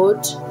appreciate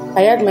God.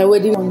 I had my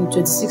wedding on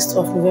 26th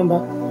of November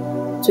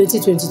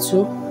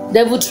 2022.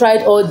 Devil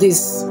tried all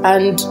this,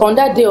 and on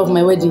that day of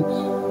my wedding,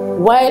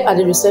 while at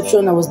the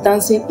reception I was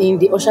dancing in,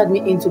 they ushered me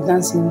into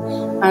dancing,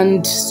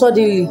 and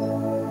suddenly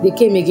they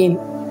came again.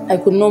 I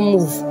could not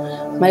move.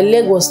 My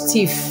leg was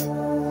stiff.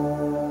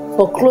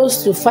 For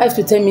close to 5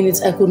 to 10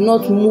 minutes, I could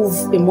not move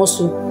a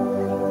muscle.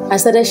 I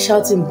started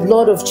shouting,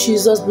 blood of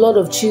Jesus, blood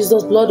of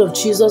Jesus, blood of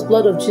Jesus,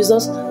 blood of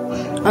Jesus.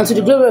 And to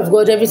the glory of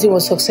God, everything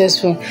was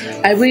successful.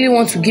 I really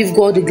want to give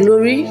God the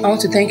glory. I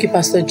want to thank you,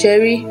 Pastor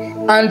Jerry,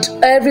 and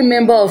every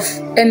member of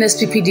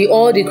NSPPD,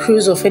 all the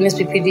crews of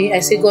NSPPD. I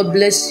say, God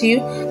bless you.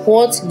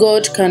 What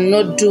God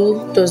cannot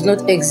do does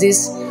not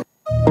exist.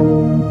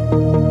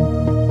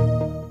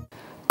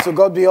 To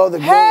God be all the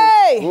glory.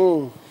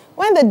 Hey!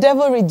 When the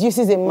devil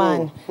reduces a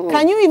man,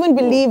 can you even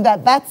believe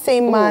that that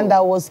same man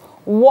that was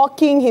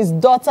walking his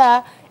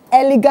daughter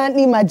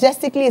elegantly,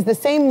 majestically, is the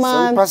same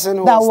man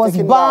that was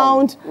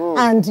bound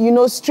and,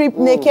 stripped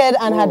naked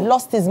and had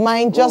lost his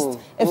mind just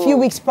a few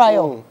weeks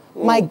prior?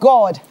 My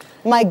God,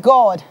 my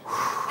God.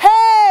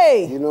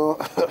 Hey!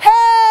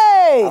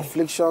 Hey!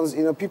 Afflictions,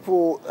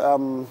 people,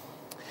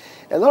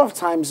 a lot of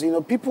times,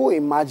 people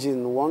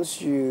imagine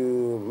once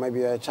you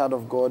maybe are a child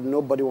of God,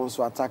 nobody wants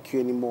to attack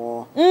you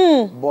anymore.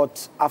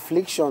 But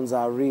afflictions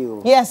are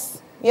real.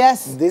 Yes,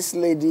 yes. This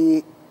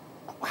lady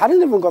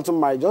hadn't even gotten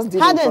married, just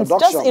did introduction.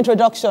 Just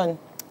introduction.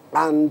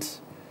 And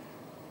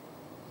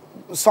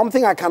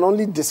something I can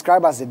only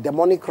describe as a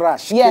demonic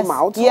rash came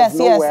out of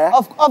nowhere.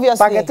 Obviously.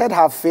 Targeted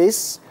her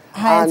face.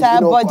 Her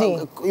entire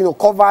body.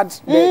 Covered,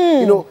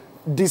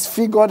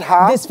 disfigured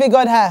her.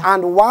 Disfigured her.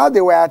 And while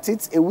they were at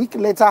it, a week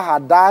later, her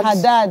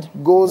dad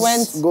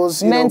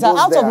goes mental,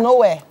 out of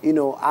nowhere.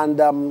 And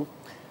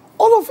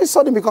all of a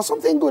sudden, because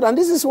something good, and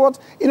this is what,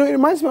 it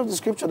reminds me of the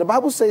scripture. The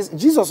Bible says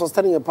Jesus was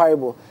telling a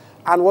parable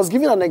and was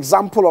giving an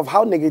example of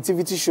how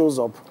negativity shows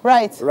up.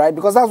 Right. Right?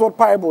 Because that's what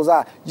parables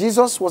are.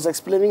 Jesus was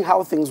explaining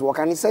how things work,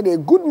 and he said a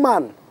good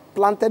man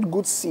planted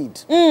good seed.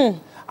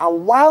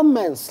 And while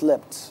men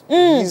slept,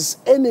 his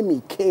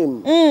enemy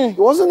came. It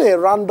wasn't a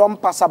random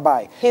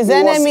passerby. His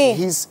enemy.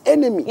 His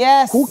enemy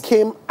who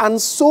came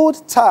and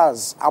sowed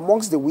tares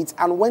amongst the wheat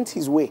and went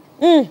his way.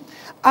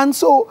 And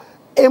so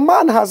a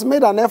man has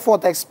made an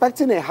effort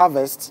expecting a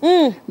harvest.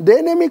 The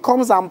enemy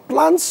comes and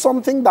plants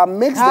something that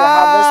makes the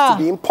harvest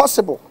to be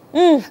impossible.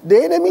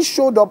 The enemy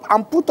showed up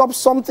and put up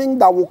something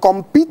that will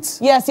compete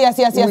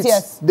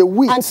with the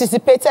wheat.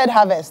 Anticipated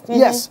harvest.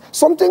 Yes,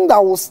 something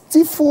that will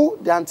stifle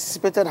the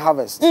anticipated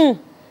harvest. And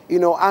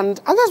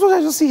that's what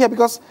I just see here,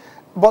 because,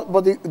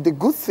 but the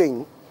good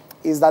thing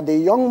is that the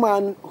young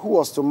man who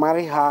was to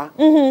marry her,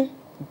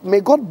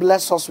 may God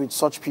bless us with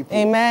such people.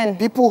 Amen.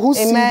 People who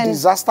see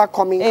disaster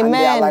coming and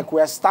they are like,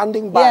 we're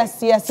standing by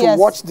to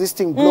watch this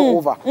thing blow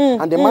over.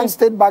 And the man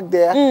stayed back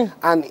there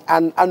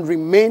and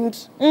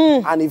remained,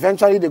 and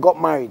eventually they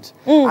got married.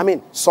 I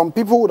mean, some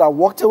people would have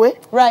walked away.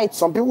 Right.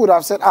 Some people would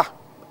have said,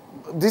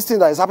 this thing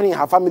that is happening in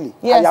her family,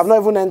 and you have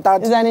not even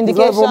entered, it's an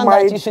indication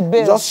that you should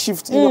build. Just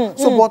shift.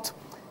 So, but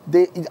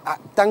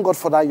thank God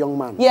for that young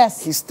man.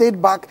 Yes. He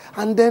stayed back,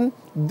 and then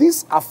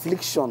this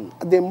affliction,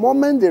 the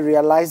moment they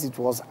realized it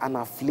was an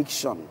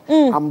affliction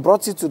and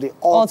brought it to the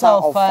altar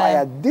of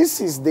fire, this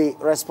is the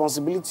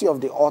responsibility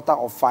of the altar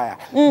of fire.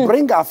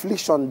 Bring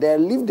affliction there,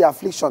 leave the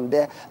affliction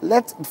there,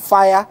 let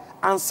fire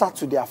answer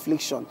to the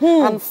affliction.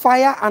 And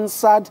fire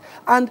answered,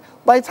 and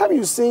by the time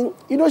you sing,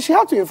 you know, she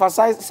had to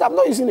emphasize, I'm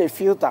not using a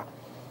filter.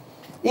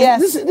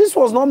 Yes. This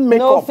was not makeup.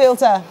 No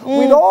filter.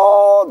 With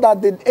all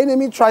that the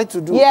enemy tried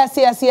to do. Yes,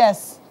 yes,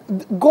 yes.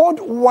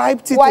 God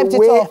wiped it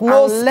away off.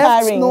 No and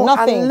left scarring,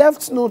 nothing. And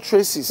left no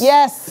traces.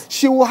 Yes.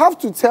 She will have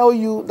to tell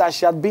you that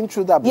she had been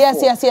through that before.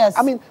 Yes, yes, yes.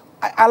 I mean,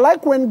 I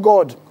like when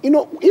God, you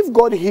know, if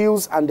God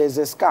heals and there's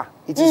a scar,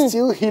 it is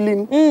still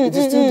healing, it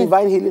is still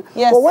divine healing.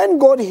 Yes. But when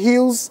God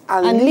heals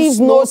and leaves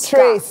no scar,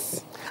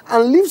 trace,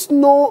 and leaves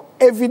no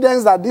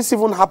evidence that this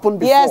even happened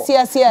before. Yes,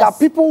 yes, yes. That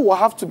people will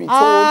have to be told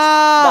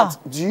that,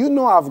 do you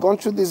know I've gone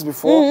through this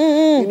before?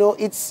 You know,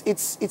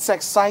 it's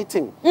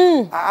exciting.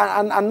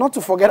 And not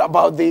to forget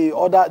about the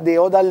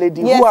other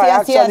lady who I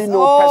actually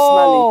know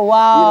personally.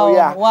 Wow. You know,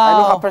 yeah. Wow. I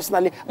know her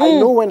personally. I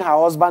know when her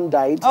husband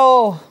died.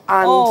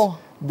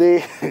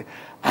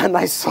 And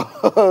I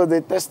saw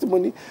the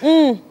testimony.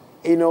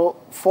 You know,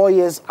 4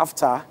 years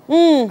after.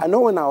 I know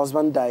when her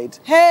husband died.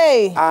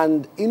 Hey.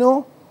 And you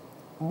know,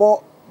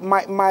 but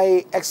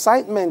my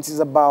excitement is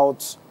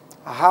about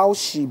how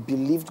she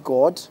believed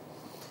God,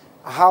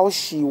 how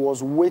she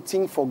was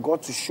waiting for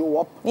God to show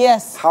up.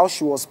 Yes. How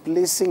she was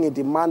placing a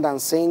demand and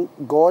saying,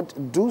 God,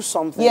 do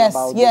something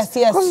about this. Yes,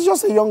 yes. Because she's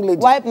just a young lady.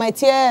 Wipe my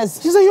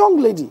tears. She's a young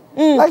lady.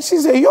 Like,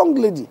 she's a young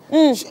lady.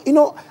 She, you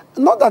know,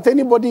 not that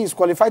anybody is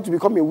qualified to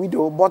become a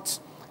widow, but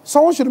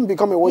someone shouldn't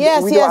become a widow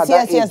at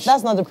that age. Yes,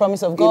 that's not the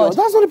promise of God. You know,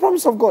 that's not the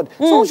promise of God.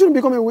 Someone shouldn't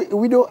become a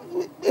widow.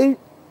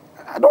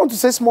 I don't want to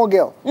say small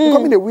girl.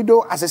 Becoming a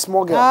widow as a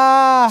small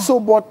girl. So,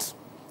 but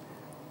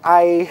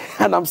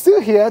and I'm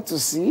still here to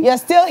see. You're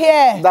still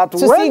here that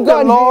to when see the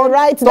God Lord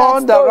write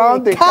turned that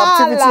around the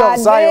captivity of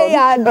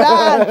Zion.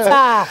 God is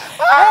good.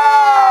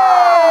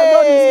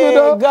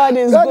 Oh. God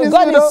is good.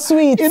 God is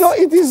sweet. You know,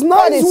 it is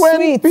nice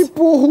when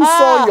people who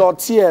saw your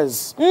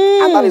tears,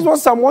 and that is what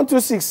Psalm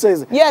 126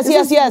 says. Yes,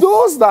 yes.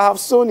 Those that have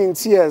sown in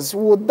tears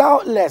will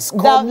doubtless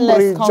come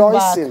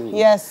rejoicing.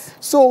 Yes.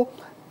 So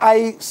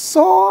I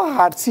saw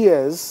her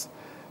tears,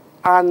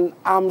 and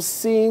I'm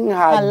seeing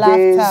her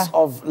days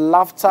of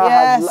laughter,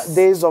 her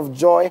days of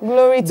joy.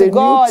 Glory to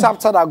God. The new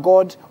chapter that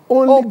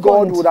only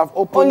God would have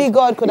opened. Only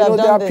God could have done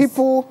this. There are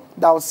people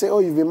that would say, oh,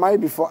 you've been married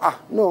before.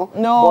 No.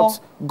 But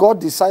God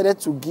decided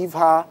to give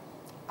her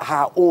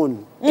her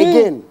own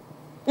again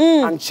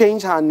and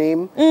change her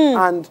name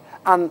and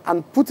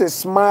put a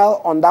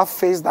smile on that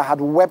face that had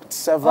wept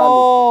severally.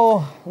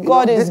 Oh,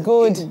 God is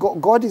good.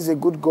 God is a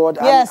good God.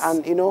 Yes.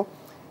 And you know,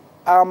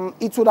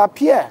 it would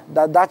appear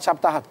that that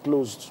chapter had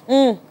closed.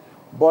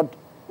 But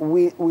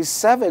we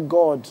serve a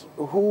God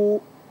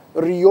who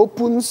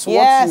reopens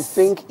what you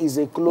think is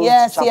a closed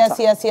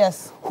chapter.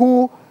 Yes.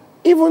 Who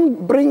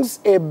even brings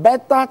a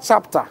better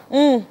chapter.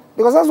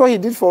 Because that's what he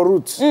did for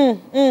Ruth.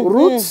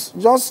 Ruth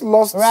just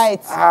lost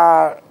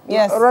her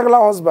regular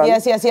husband.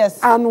 Yes.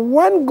 And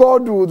when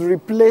God would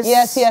replace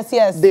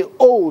the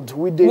old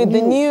with the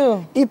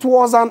new, it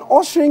was an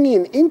ushering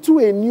into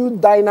a new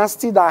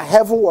dynasty that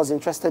heaven was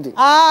interested in. You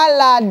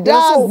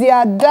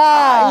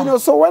know,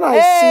 so when I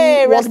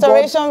see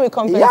restoration with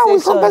compensation. Yeah,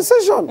 with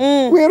compensation.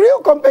 With real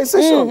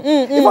compensation.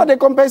 In fact, the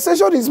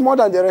compensation is more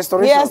than the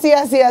restoration.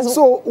 Yes.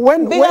 So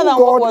when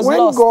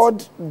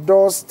God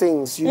does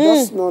things, you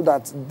just know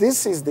that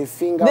this is the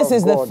finger of God. This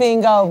is the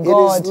finger of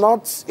God.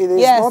 It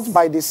is not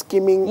by the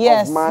scheming of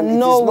man. It is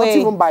not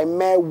even by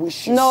mere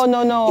wishes.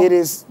 No. It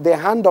is the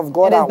hand of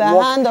God at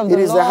work. It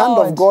is the hand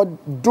of God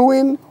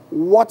doing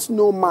what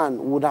no man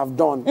would have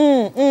done.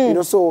 You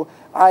know, so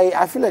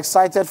I feel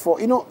excited for,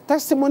 you know,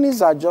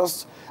 testimonies are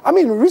just, I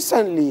mean,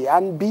 recently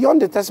and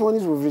beyond the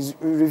testimonies we've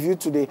reviewed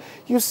today,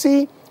 you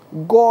see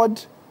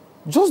God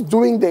just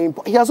doing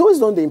he has always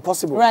done the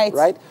impossible,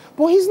 right?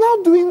 But he's now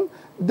doing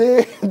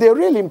the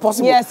real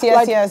impossible. Yes.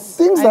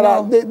 Things that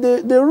are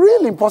the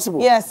real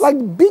impossible. Yes. Like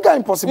bigger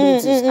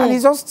impossibilities. And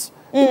he's just,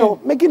 you know,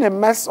 making a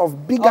mess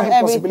of bigger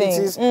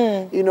impossibilities.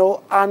 You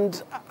know,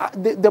 and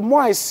the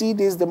more I see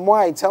this, the more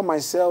I tell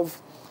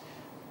myself,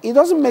 it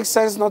doesn't make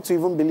sense not to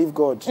even believe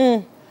God.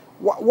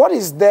 What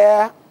is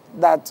there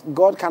that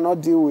God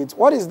cannot deal with?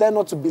 What is there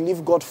not to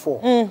believe God for?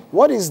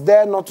 What is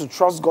there not to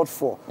trust God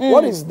for?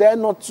 What is there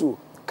not to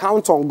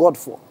count on God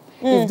for?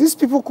 If these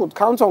people could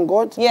count on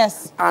God,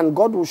 and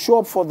God will show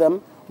up for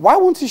them, why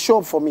won't he show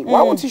up for me?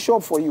 Why won't he show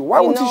up for you? Why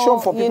won't he show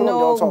up for people on the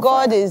altar of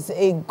God fire? is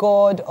a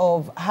God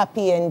of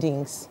happy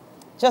endings.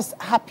 just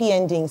happy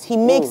endings. He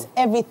makes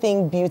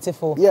everything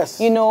beautiful. Yes.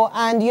 You know,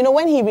 and you know,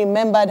 when he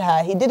remembered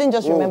her, he didn't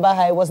just remember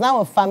her, it was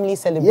now a family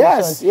celebration.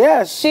 Yes,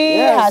 yes. She,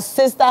 her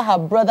sister, her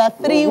brother,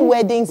 3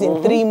 weddings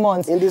in 3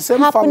 months. In the same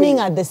happening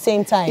family. at the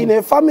same time. In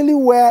a family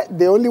where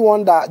the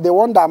one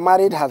that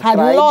married had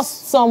cried,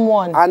 lost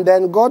someone. And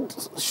then God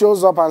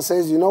shows up and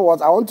says, you know what,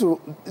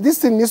 this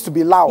thing needs to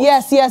be loud.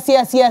 Yes.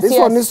 This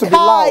one needs to be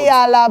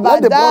loud.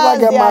 Let the brother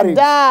get married.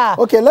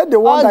 Okay, let the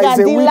one that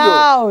is a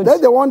widow.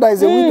 Let the one that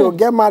is a widow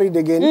get married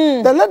again.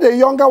 Then let the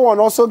younger one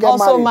also get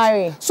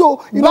married.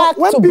 So, you know,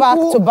 when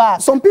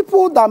some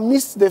people that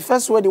missed the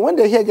first wedding, when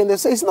they hear again, they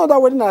say, it's not that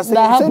wedding I say,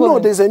 no,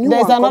 there's a new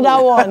one. There's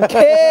another one.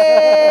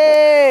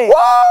 Hey!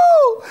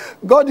 Whoa!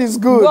 God is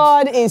good.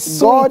 God is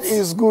sweet. God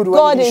is good. When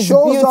God he is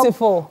shows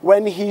beautiful. Up,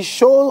 when he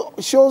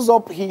shows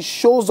up, he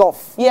shows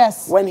off.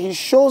 Yes. When he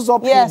shows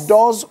up, he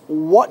does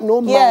what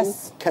no man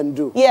can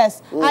do.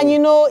 Yes. And you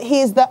know,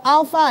 he's the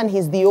Alpha and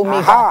he's the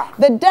Omega.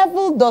 The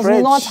devil does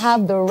not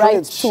have the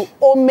right to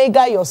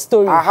Omega your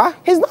story.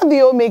 He's not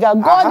the Omega.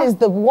 God is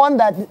the one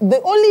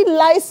the only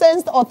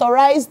licensed,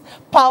 authorized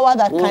power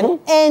that can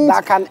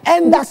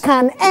end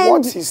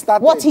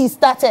what he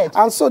started.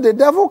 And so the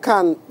devil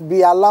can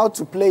be allowed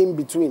to play in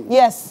between.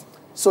 Yes.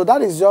 So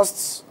that is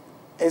just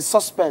a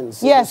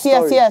suspense.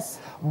 Yes.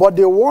 But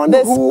the one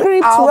who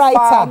script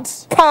writer,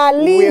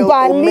 will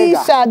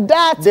Omega.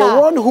 The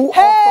one who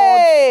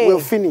authored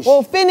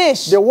will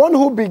finish. The one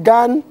who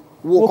began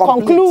will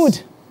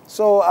conclude.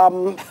 So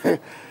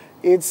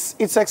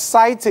it's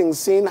exciting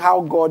seeing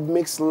how God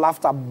makes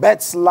laughter,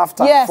 bets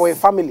laughter for a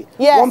family.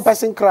 One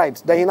person cried.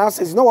 Then he now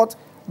says, you know what?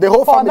 The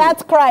whole family. For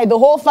that cry, the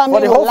whole family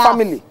For the whole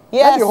family.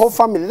 Let the whole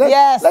family.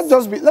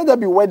 Let there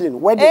be wedding.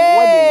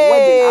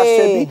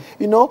 Ashebi.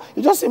 You know,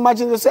 you just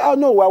imagine they say, oh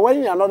no, we're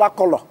wearing another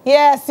color.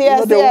 Yes. They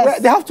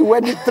have to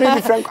wear 3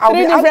 different. I'll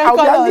be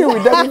angry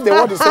with them if they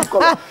wear the same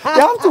color.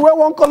 They have to wear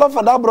one color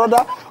for that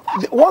brother,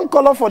 one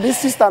color for this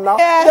sister now,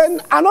 then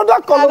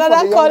another color for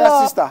the younger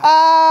sister.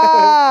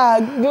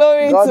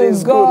 Glory God to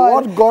is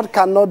God. Good. What God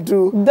cannot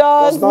do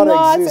does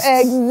not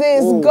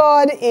exist.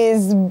 God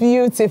is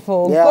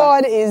beautiful.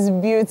 God is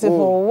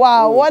beautiful.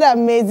 Wow, what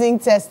amazing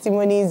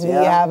testimonies we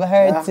have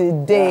heard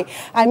today.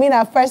 I mean,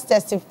 our first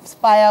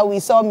testifier, we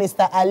saw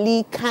Mr.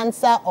 Ali,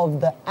 cancer of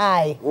the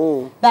eye,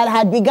 that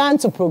had begun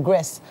to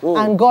progress,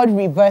 and God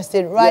reversed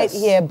it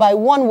here by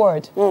one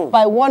word,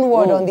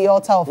 on the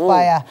altar of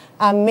fire.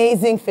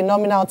 Amazing,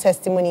 phenomenal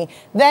testimony.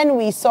 Then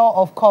we saw,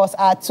 of course,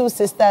 our 2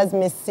 sisters,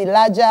 Miss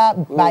Silaja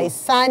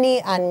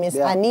Baisani and Miss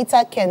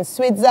Anita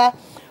Ken-Switzer,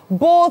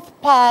 both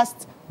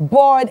passed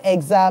board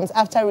exams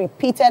after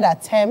repeated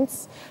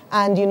attempts.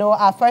 And, you know,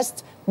 our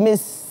first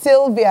Miss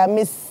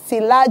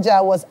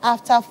Silaja was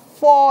after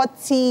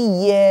 40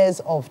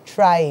 years of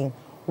trying.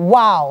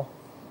 Wow.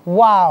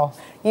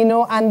 You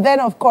know, and then,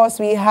 of course,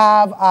 we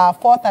have our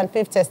 4th and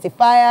 5th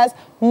testifiers,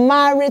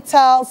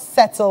 marital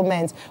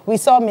settlement. We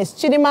saw Miss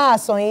Chidima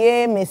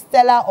Asonye, Miss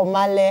Stella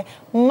Omale,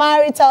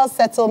 marital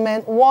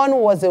settlement. One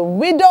was a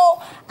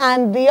widow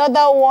and the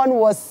other one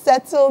was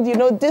settled. You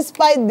know,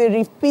 despite the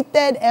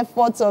repeated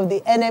efforts of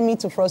the enemy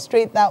to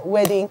frustrate that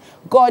wedding,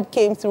 God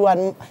came through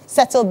and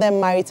settled them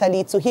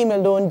maritally. To him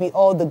alone be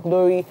all the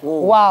glory.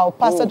 Wow.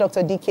 Pastor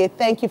Dr. DK,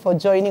 thank you for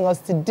joining us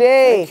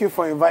today. Thank you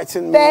for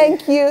inviting me.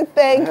 Thank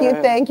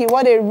you.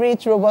 What a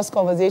rich, robust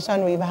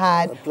conversation we've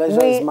had. The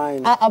pleasure is mine.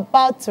 We are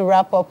about to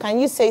wrap up. Can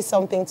you say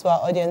something to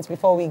our audience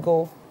before we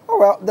go? Oh,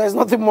 well, there's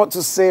nothing more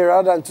to say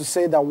rather than to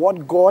say that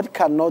what God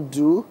cannot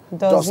do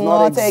does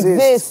not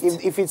exist.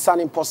 If it's an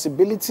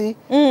impossibility,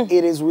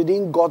 it is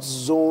within God's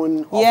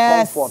zone of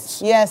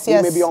comfort.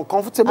 You may be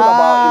uncomfortable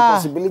about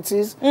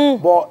impossibilities,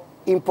 but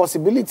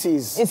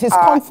impossibilities it's his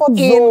comfort zone.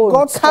 In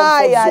God's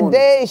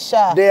comfort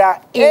zone. They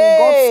are in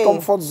God's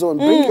comfort zone.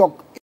 Bring your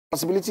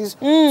impossibilities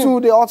to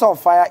the altar of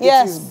fire.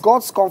 It is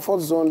God's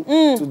comfort zone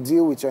to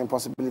deal with your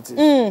impossibilities.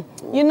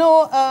 You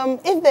know,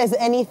 if there's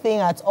anything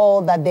at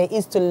all that there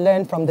is to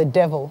learn from the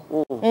devil,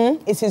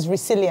 it's his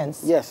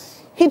resilience. Yes.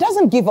 He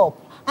doesn't give up.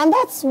 And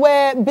that's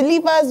where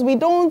believers, we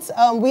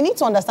need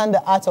to understand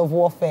the art of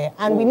warfare,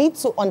 and we need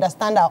to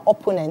understand our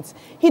opponents.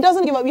 He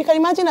doesn't give up. You can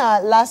imagine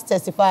our last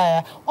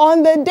testifier,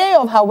 on the day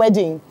of her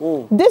wedding,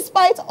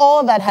 despite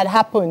all that had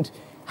happened,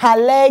 her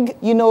leg,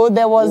 you know,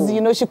 there was, you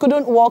know, she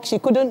couldn't walk, she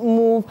couldn't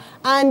move.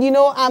 And, you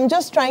know, what I'm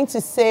trying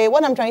to say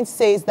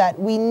is that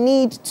we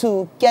need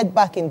to get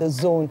back in the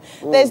zone.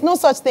 There's no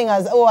such thing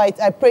as, oh, I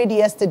prayed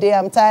yesterday,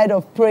 I'm tired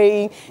of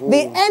praying.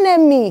 The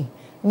enemy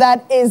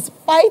that is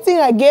fighting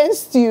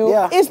against you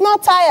is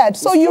not tired.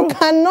 So you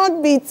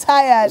cannot be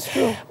tired.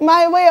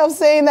 My way of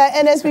saying that,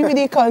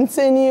 NSPPD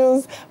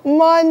continues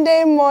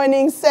Monday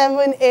morning,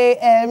 7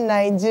 a.m.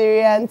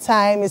 Nigerian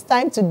time. It's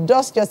time to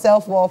dust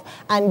yourself off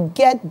and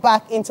get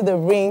back into the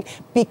ring,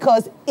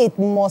 because it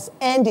must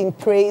end in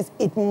praise.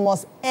 It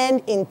must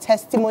end in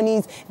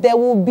testimonies. There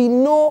will be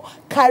no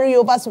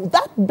carryovers.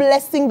 That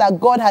blessing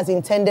that God has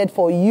intended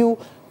for you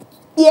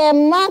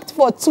earmarked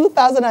for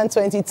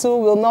 2022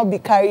 will not be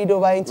carried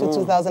over into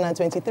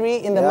 2023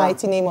 in the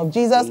mighty name of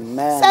Jesus.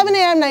 Amen. 7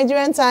 a.m.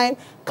 Nigerian time.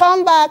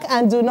 Come back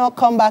and do not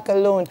come back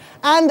alone.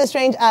 And the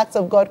Strange Acts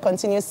of God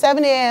continues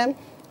 7 a.m.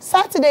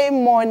 Saturday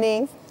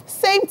morning.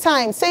 Same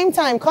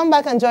time. Come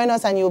back and join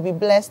us and you'll be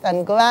blessed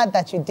and glad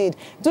that you did.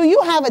 Do you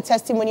have a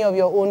testimony of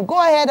your own? Go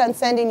ahead and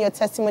send in your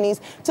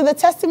testimonies to the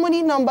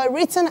testimony number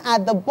written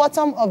at the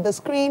bottom of the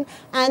screen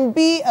and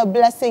be a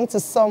blessing to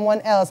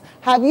someone else.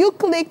 Have you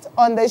clicked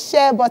on the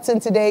share button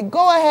today?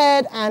 Go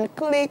ahead and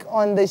click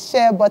on the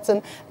share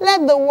button.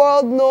 Let the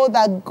world know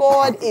that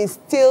God is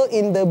still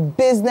in the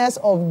business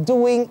of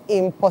doing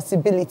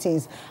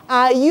impossibilities.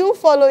 Are you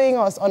following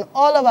us on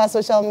all of our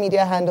social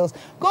media handles?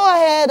 Go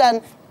ahead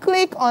and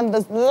click on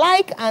the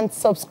like and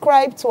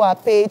subscribe to our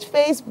page,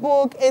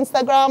 Facebook,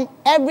 Instagram,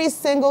 every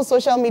single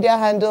social media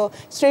handle.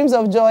 Streams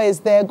of Joy is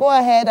there. Go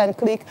ahead and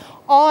click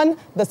on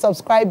the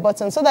subscribe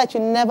button so that you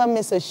never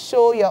miss a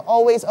show. You're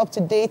always up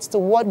to date to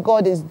what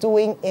God is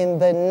doing in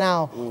the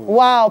now.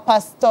 Wow,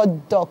 Pastor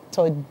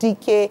Dr.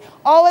 DK,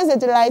 always a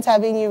delight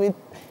having you with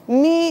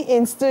me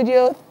in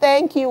studio.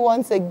 Thank you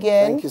once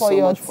again for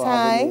your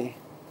time.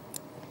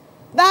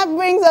 That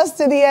brings us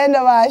to the end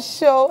of our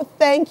show.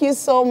 Thank you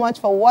so much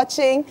for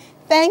watching.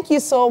 Thank you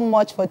so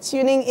much for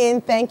tuning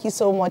in. Thank you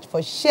so much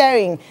for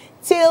sharing.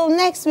 Till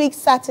next week,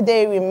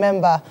 Saturday,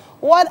 remember,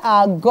 what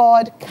our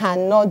God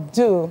cannot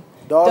do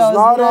does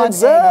not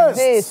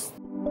exist.